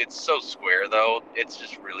Broncos. It's so square, though. It's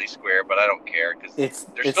just really square, but I don't care because they're It's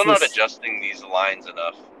still not this. adjusting these lines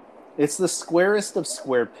enough. It's the squarest of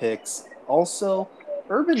square picks. Also,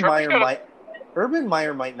 Urban Trevor's Meyer got might Urban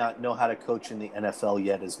Meyer might not know how to coach in the NFL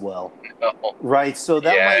yet as well. a Right. So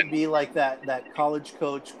that yeah. might be like that college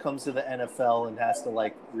coach comes to the NFL and has to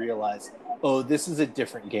like realize, oh, this is a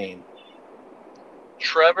different game.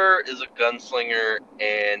 Trevor is a gunslinger,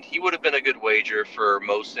 and he would have been a good wager for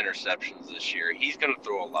most interceptions this year. He's going to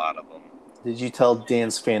throw a lot of them. Did you tell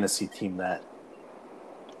Dan's fantasy team that?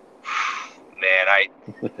 Man,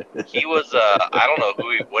 he was I don't know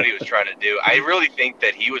what he was trying to do. I really think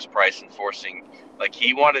that he was price enforcing. Like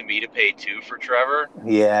he wanted me to pay 2 for Trevor.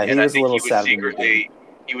 Yeah, And he I was a think little sad when you did.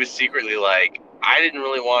 he was secretly like, I didn't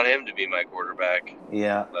really want him to be my quarterback.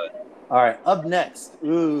 Yeah. But all right, up next.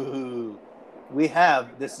 Ooh.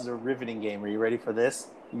 This is a riveting game. Are you ready for this?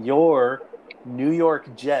 Your New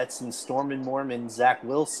York Jets and Storm and Mormon Zach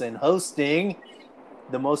Wilson hosting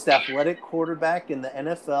the most athletic quarterback in the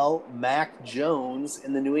NFL, Mac Jones,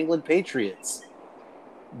 and the New England Patriots.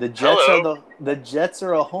 The Jets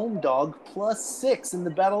are a home dog +6 in the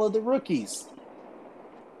Battle of the Rookies.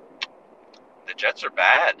 the Jets are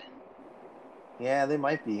bad. Yeah, they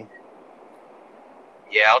might be.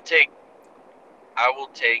 Yeah, I will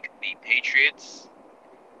take the Patriots,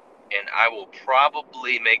 and I will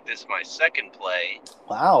probably make this my second play.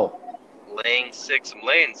 Wow. Laying 6. I'm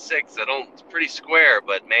laying 6. It's pretty square,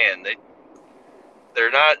 but man,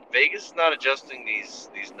 they're not. Vegas is not adjusting these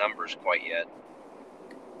numbers quite yet.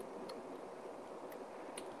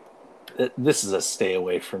 This is a stay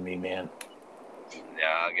away from me, man.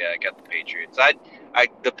 Yeah, I got the Patriots.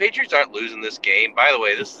 The Patriots aren't losing this game. By the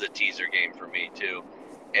way, this is a teaser game for me too,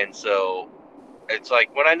 and so it's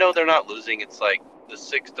like when I know they're not losing, it's like the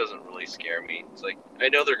 6 doesn't really scare me. It's like I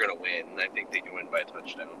know they're going to win, and I think they can win by a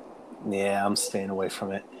touchdown. Yeah, I'm staying away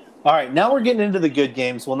from it. All right, now we're getting into the good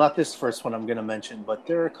games. Well, not this first one I'm going to mention, but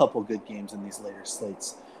there are a couple good games in these later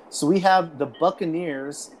slates. So we have the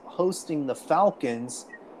Buccaneers hosting the Falcons,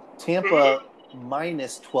 Tampa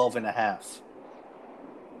 -12.5.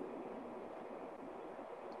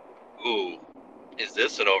 Ooh, is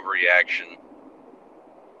this an overreaction?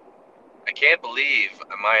 I can't believe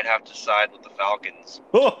I might have to side with the Falcons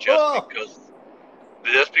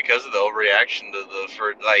just because of the overreaction to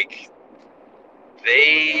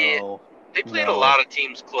they played a lot of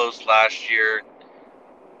teams close last year.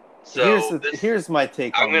 So here's my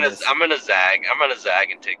take on this. I'm gonna zag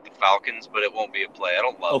and take the Falcons, but it won't be a play. I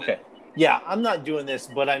don't love it. Okay. Yeah, I'm not doing this,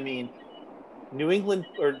 but I mean, New England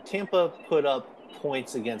or Tampa put up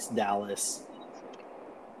points against Dallas.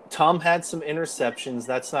 Tom had some interceptions.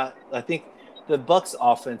 I think the Bucs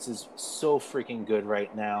offense is so freaking good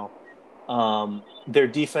right now. Their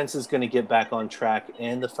defense is going to get back on track,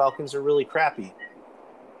 and the Falcons are really crappy.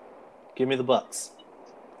 Give me the Bucs.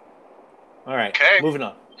 All right, okay. Moving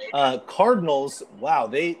on. Cardinals, wow,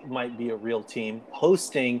 they might be a real team.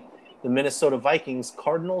 Hosting the Minnesota Vikings,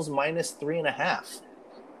 Cardinals -3.5.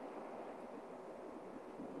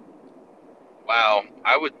 Wow,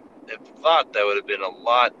 I would have thought that would have been a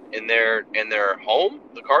lot in their home,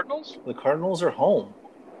 the Cardinals? The Cardinals are home.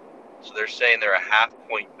 So they're saying they're a half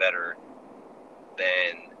point better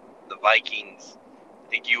than the Vikings. I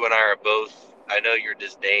think you and I are both, I know your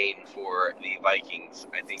disdain for the Vikings.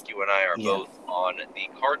 I think you and I are both on the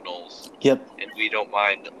Cardinals. Yep. And we don't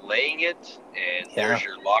mind laying it. And there's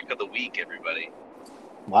your lock of the week, everybody.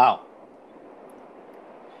 Wow.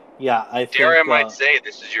 Yeah, I might say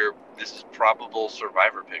this is probable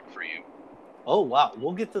survivor pick for you. Oh, wow.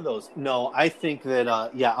 We'll get to those. No, I think that,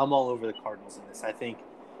 I'm all over the Cardinals in this. I think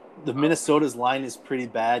the Minnesota's line is pretty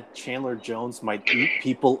bad. Chandler Jones might eat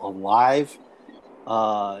people alive.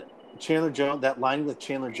 That line with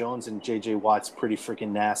Chandler Jones and J.J. Watt's pretty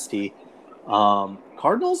freaking nasty.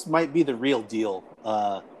 Cardinals might be the real deal.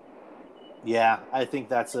 I think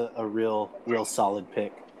that's a real solid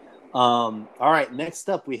pick. All right, next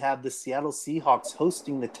up we have the Seattle Seahawks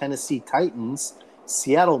hosting the Tennessee Titans.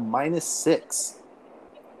 Seattle -6.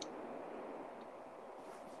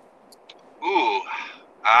 Ooh,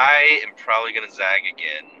 I am probably going to zag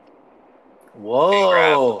again. Whoa.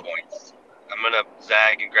 Grab the points. I'm going to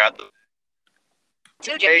zag and grab the...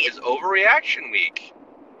 Today is overreaction week.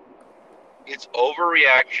 It's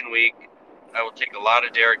overreaction week. I will take a lot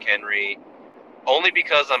of Derrick Henry, only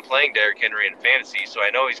because I'm playing Derrick Henry in fantasy, so I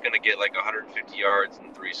know he's going to get like 150 yards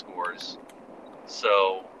and 3 scores.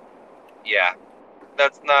 So, yeah,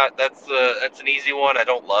 that's an easy one. I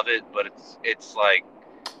don't love it, but it's like.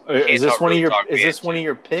 Is this one of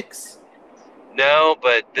your picks? No,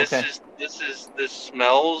 but this This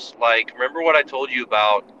smells like. Remember what I told you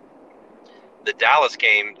about the Dallas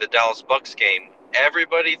game, the Dallas Bucks game?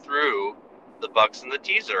 Everybody threw the Bucks in the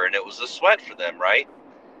teaser, and it was a sweat for them, right?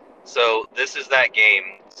 So this is that game.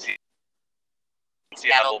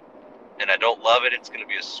 Seattle, and I don't love it. It's going to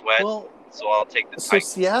be a sweat. Well, so I'll take the so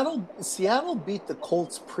Titans. Seattle beat the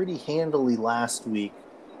Colts pretty handily last week,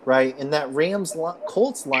 right? And that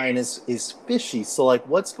Colts line is fishy. So like,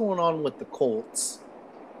 what's going on with the Colts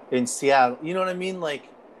in Seattle? You know what I mean? Like,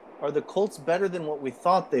 are the Colts better than what we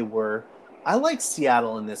thought they were? I like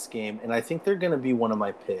Seattle in this game, and I think they're going to be one of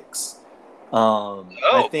my picks.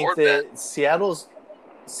 I think that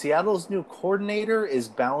Seattle's new coordinator is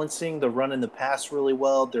balancing the run and the pass really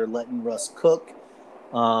well. They're letting Russ cook.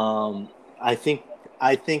 I think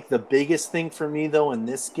the biggest thing for me though in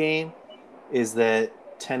this game is that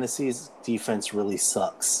Tennessee's defense really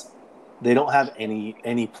sucks. They don't have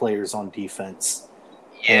any players on defense.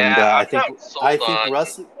 Yeah, and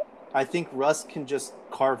I think Russ can just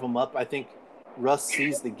carve them up. I think Russ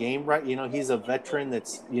sees the game right. You know, he's a veteran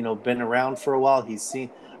that's, you know, been around for a while. He's seen.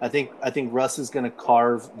 I think Russ is going to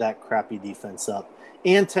carve that crappy defense up.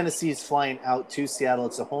 And Tennessee's flying out to Seattle.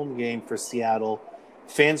 It's a home game for Seattle.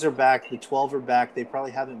 Fans are back. The 12 are back. They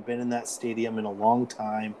probably haven't been in that stadium in a long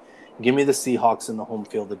time. Give me the Seahawks in the home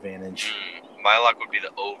field advantage. My luck would be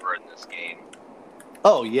the over in this game.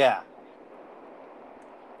 Oh, yeah.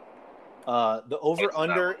 The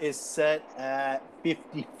over-under is set at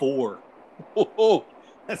 54. Oh,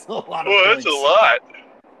 that's a lot of points. That's a lot.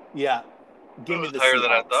 Yeah. Give me the higher Seahawks.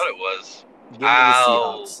 than I thought it was. Give me the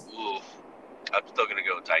Seahawks. Oof. I'm still going to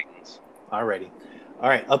go Titans. Alrighty. All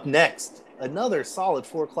right, up next, another solid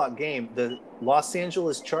 4 o'clock game. The Los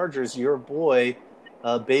Angeles Chargers, your boy,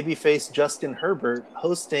 babyface Justin Herbert,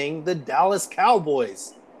 hosting the Dallas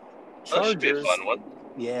Cowboys. That should be a fun one.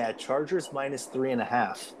 Yeah, Chargers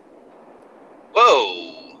 -3.5.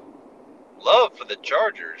 Whoa. Love for the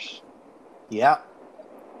Chargers. Yeah.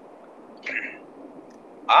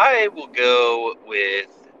 I will go with.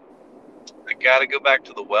 I got to go back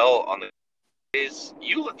to the well on the.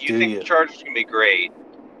 You think the Chargers can be great?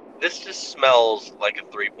 This just smells like a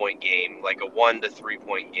 3-point game, like a 1 to 3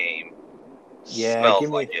 point game. Yeah, smells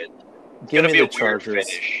like it. It's give me be the Chargers.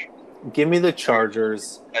 Finish. Give me the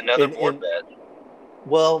Chargers. Another board bet.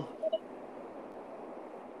 Well,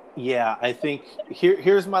 yeah, I think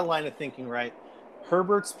here's my line of thinking. Right,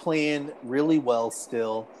 Herbert's playing really well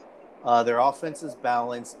still. Their offense is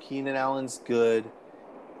balanced. Keenan Allen's good.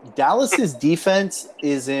 Dallas's defense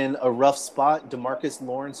is in a rough spot. DeMarcus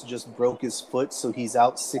Lawrence just broke his foot, so he's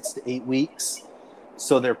out 6 to 8 weeks.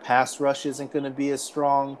 So their pass rush isn't going to be as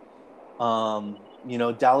strong. You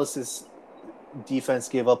know, Dallas's defense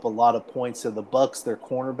gave up a lot of points to the Bucks. Their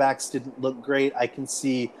cornerbacks didn't look great. I can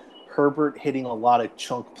see Herbert hitting a lot of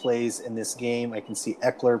chunk plays in this game. I can see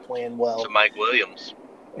Eckler playing well. To Mike Williams.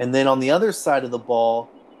 And then on the other side of the ball,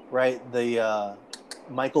 right, the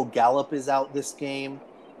Michael Gallup is out this game.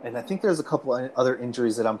 And I think there's a couple of other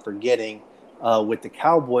injuries that I'm forgetting with the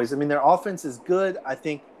Cowboys. I mean, their offense is good. I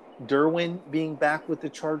think Derwin being back with the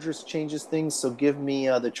Chargers changes things. So give me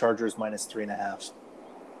the Chargers -3.5.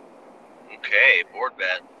 Okay, board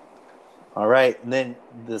bet. All right. And then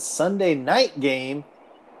the Sunday night game,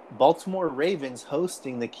 Baltimore Ravens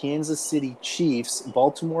hosting the Kansas City Chiefs.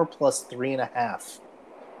 Baltimore +3.5.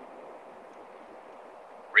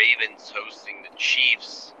 Ravens hosting the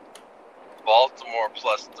Chiefs. Baltimore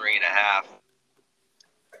 +3.5.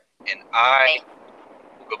 And I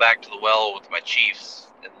will go back to the well with my Chiefs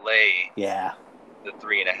and lay the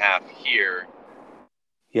 3.5 here.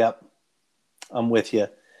 Yep. I'm with you.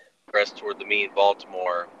 Press toward the mean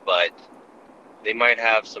Baltimore, but they might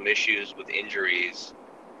have some issues with injuries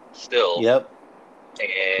still. Yep.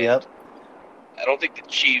 And I don't think the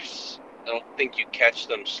Chiefs, I don't think you catch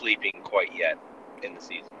them sleeping quite yet in the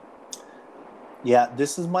season. Yeah,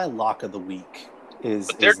 this is my lock of the week. Is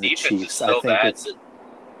their the defense Chiefs? Is so I think bad.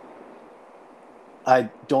 I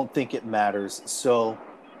don't think it matters. So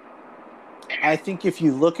I think if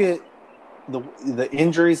you look at the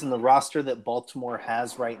injuries and the roster that Baltimore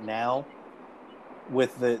has right now,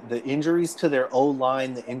 with the injuries to their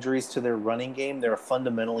O-line, the injuries to their running game, they're a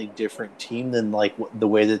fundamentally different team than like the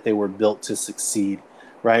way that they were built to succeed.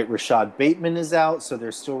 Right? Rashad Bateman is out, so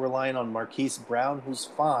they're still relying on Marquise Brown, who's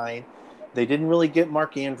fine. They didn't really get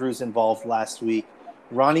Mark Andrews involved last week.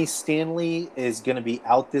 Ronnie Stanley is going to be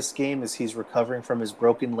out this game as he's recovering from his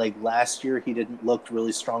broken leg last year. He didn't look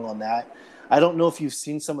really strong on that. I don't know if you've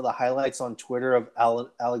seen some of the highlights on Twitter of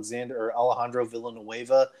Alejandro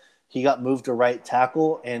Villanueva. He got moved to right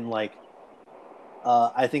tackle, and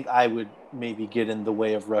I think I would maybe get in the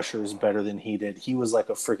way of rushers better than he did. He was like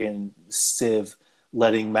a freaking sieve,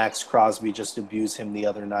 letting Max Crosby just abuse him the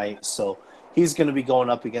other night. So he's going to be going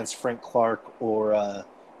up against Frank Clark or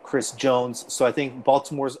Chris Jones. So I think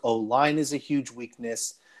Baltimore's O-line is a huge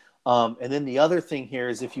weakness. And then the other thing here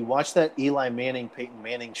is if you watch that Eli Manning, Peyton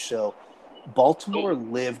Manning show, Baltimore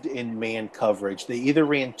lived in man coverage. They either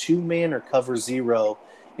ran 2-man or cover 0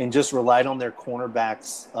 and just relied on their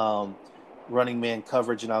cornerbacks running man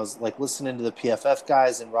coverage. And I was like listening to the PFF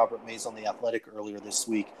guys and Robert Mays on The Athletic earlier this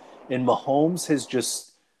week. And Mahomes has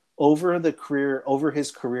just over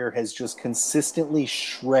his career has just consistently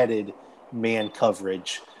shredded man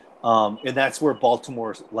coverage. And that's where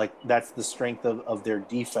Baltimore, like, that's the strength of their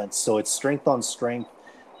defense. So it's strength on strength.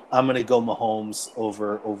 I'm going to go Mahomes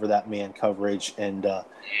over that man coverage. And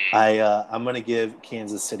I'm going to give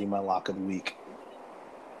Kansas City my lock of the week.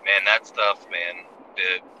 Man, that's tough, man.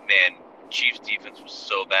 Chiefs defense was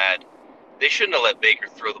so bad. They shouldn't have let Baker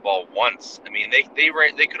throw the ball once. I mean, they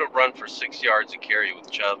could have run for 6 yards a carry with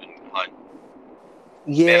Chubb and Hunt.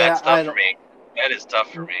 Yeah, man, that's tough for me. That is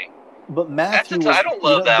tough for me. But Matthew, I don't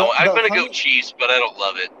love that one. I'm going to go Chiefs, but I don't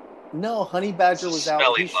love it. No, Honey Badger was out.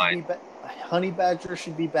 Honey Badger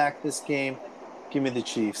should be back this game. Give me the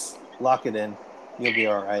Chiefs. Lock it in. You'll be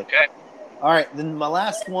all right. Okay. All right. Then the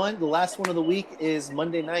last one of the week is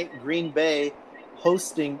Monday night. Green Bay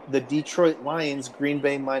hosting the Detroit Lions. Green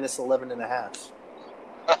Bay minus 11.5.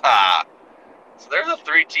 So there's a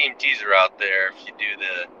 3-team teaser out there. If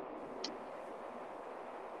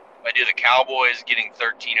I do the Cowboys getting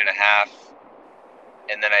 13.5,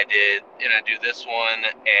 and then I do this one,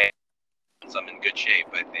 and I'm in good shape,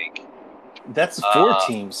 I think. That's 4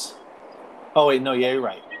 teams. Oh wait, no, yeah, you're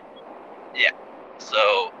right. Yeah.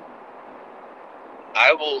 So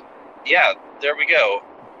I will. Yeah, there we go.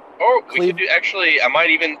 Or we could do. Actually,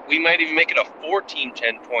 we might even make it a 4-team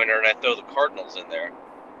 10-pointer, and I throw the Cardinals in there.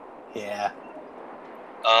 Yeah.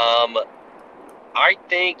 I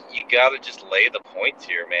think you gotta just lay the points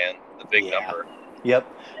here, man. The big number. Yep.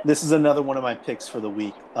 This is another one of my picks for the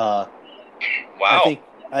week. Wow.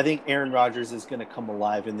 I think Aaron Rodgers is going to come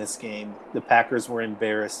alive in this game. The Packers were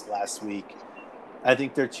embarrassed last week. I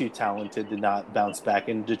think they're too talented to not bounce back,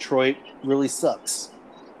 and Detroit really sucks.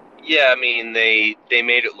 Yeah, I mean, they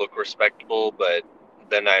made it look respectable, but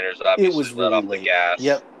the Niners obviously let off the gas.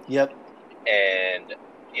 Yep. And,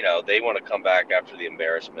 they want to come back after the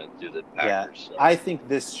embarrassment to the Packers. Yeah, so. I think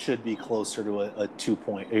this should be closer to a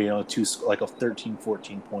 2-point, like a 13,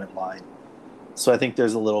 14-point line. So I think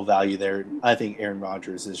there's a little value there. I think Aaron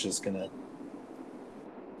Rodgers is just going to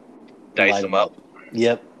dice them up.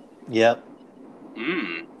 Yep. Okay,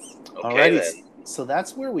 Alrighty, then. So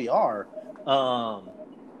that's where we are.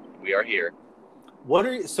 We are here.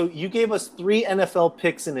 So you gave us 3 NFL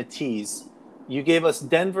picks and a tease. You gave us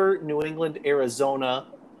Denver, New England, Arizona.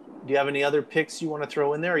 Do you have any other picks you want to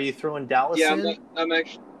throw in there? Are you throwing Dallas in? Yeah,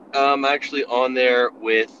 I'm actually on there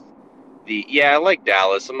with I like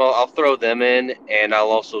Dallas. I'll throw them in, and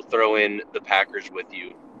I'll also throw in the Packers with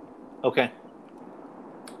you. Okay.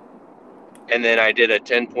 And then I did a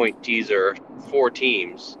 10-point teaser, 4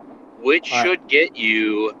 teams, which should get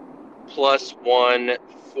you plus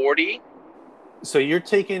 140. So you're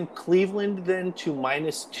taking Cleveland then to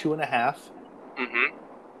minus 2.5. Mm-hmm.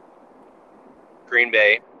 Green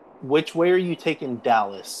Bay. Which way are you taking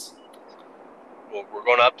Dallas? Well, we're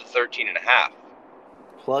going up to 13.5.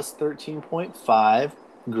 Plus 13.5.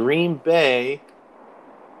 Green Bay,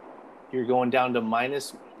 you're going down to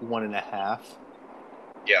minus 1.5.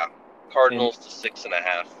 Yeah. Cardinals to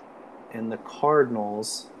 6.5. And the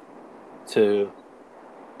Cardinals to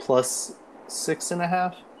plus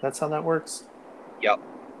 6.5. That's how that works? Yep.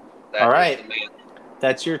 All right.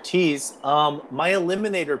 That's your tease. My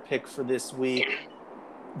eliminator pick for this week,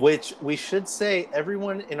 which we should say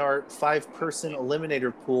everyone in our 5-person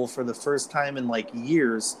eliminator pool for the first time in like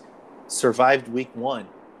years survived week 1.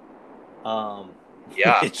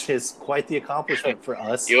 Which is quite the accomplishment for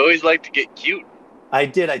us. You always like to get cute. I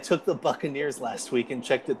did. I took the Buccaneers last week and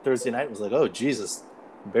checked it Thursday night. I was like, oh, Jesus,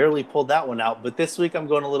 barely pulled that one out. But this week I'm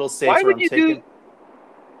going a little safer.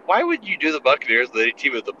 Why would you do the Buccaneers? They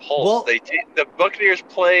team with the Pulse. Well, the Buccaneers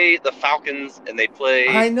play the Falcons, and they play.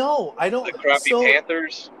 I know. I don't. The crappy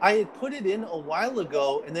Panthers. I had put it in a while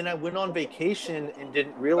ago, and then I went on vacation and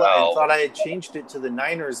didn't realize. I thought I had changed it to the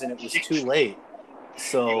Niners, and it was too late.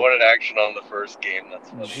 So you wanted action on the first game. That's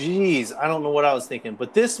funny. Jeez, I don't know what I was thinking.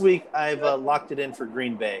 But this week I've locked it in for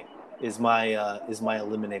Green Bay. Is my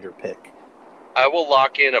eliminator pick. I will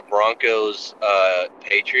lock in a Broncos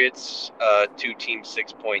Patriots 2-team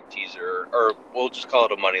 6-point teaser, or we'll just call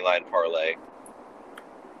it a money line parlay.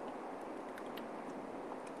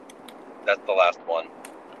 That's the last one.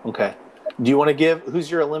 Okay. Do you want to give who's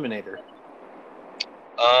your eliminator?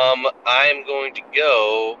 I'm going to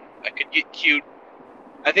go. I could get cute.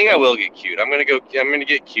 I think I will get cute. I'm gonna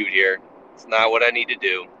get cute here. It's not what I need to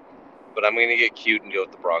do, but I'm gonna get cute and go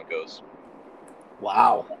with the Broncos.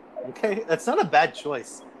 Wow. Okay, that's not a bad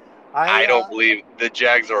choice. I don't believe the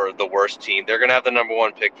Jags are the worst team. They're gonna have the number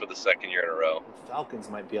 1 pick for the second year in a row. The Falcons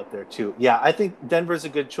might be up there too. Yeah, I think Denver's a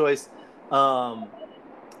good choice.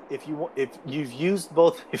 If you've used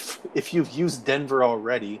both, if you've used Denver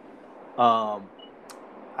already,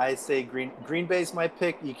 I say Green Bay's my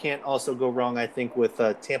pick. You can't also go wrong, I think, with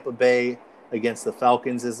Tampa Bay against the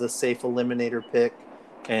Falcons is a safe eliminator pick,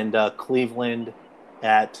 and Cleveland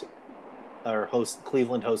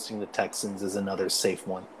Cleveland hosting the Texans is another safe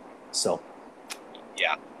one. So,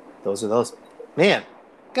 yeah, those are those. Man,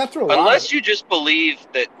 got through a lot. Unless you just believe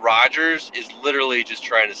that Rodgers is literally just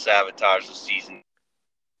trying to sabotage the season.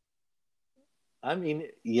 I mean,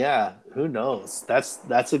 yeah, who knows?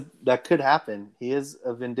 That could happen. He is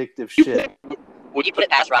a vindictive shit. Would you put it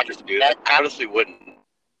past Rodgers to do that? I honestly wouldn't.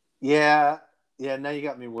 Yeah. Now you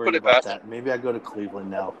got me worried about that. Maybe I go to Cleveland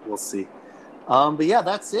now. We'll see. But yeah,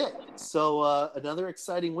 that's it. So another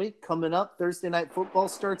exciting week coming up. Thursday night football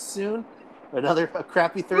starts soon. A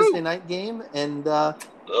crappy Thursday night game, and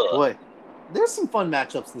boy, there's some fun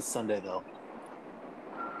matchups this Sunday though.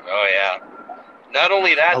 Oh yeah. Not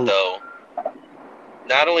only that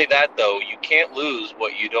though, you can't lose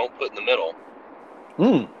what you don't put in the middle.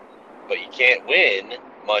 But you can't win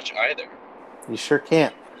much either. You sure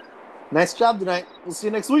can't. Nice job tonight. We'll see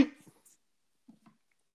you next week.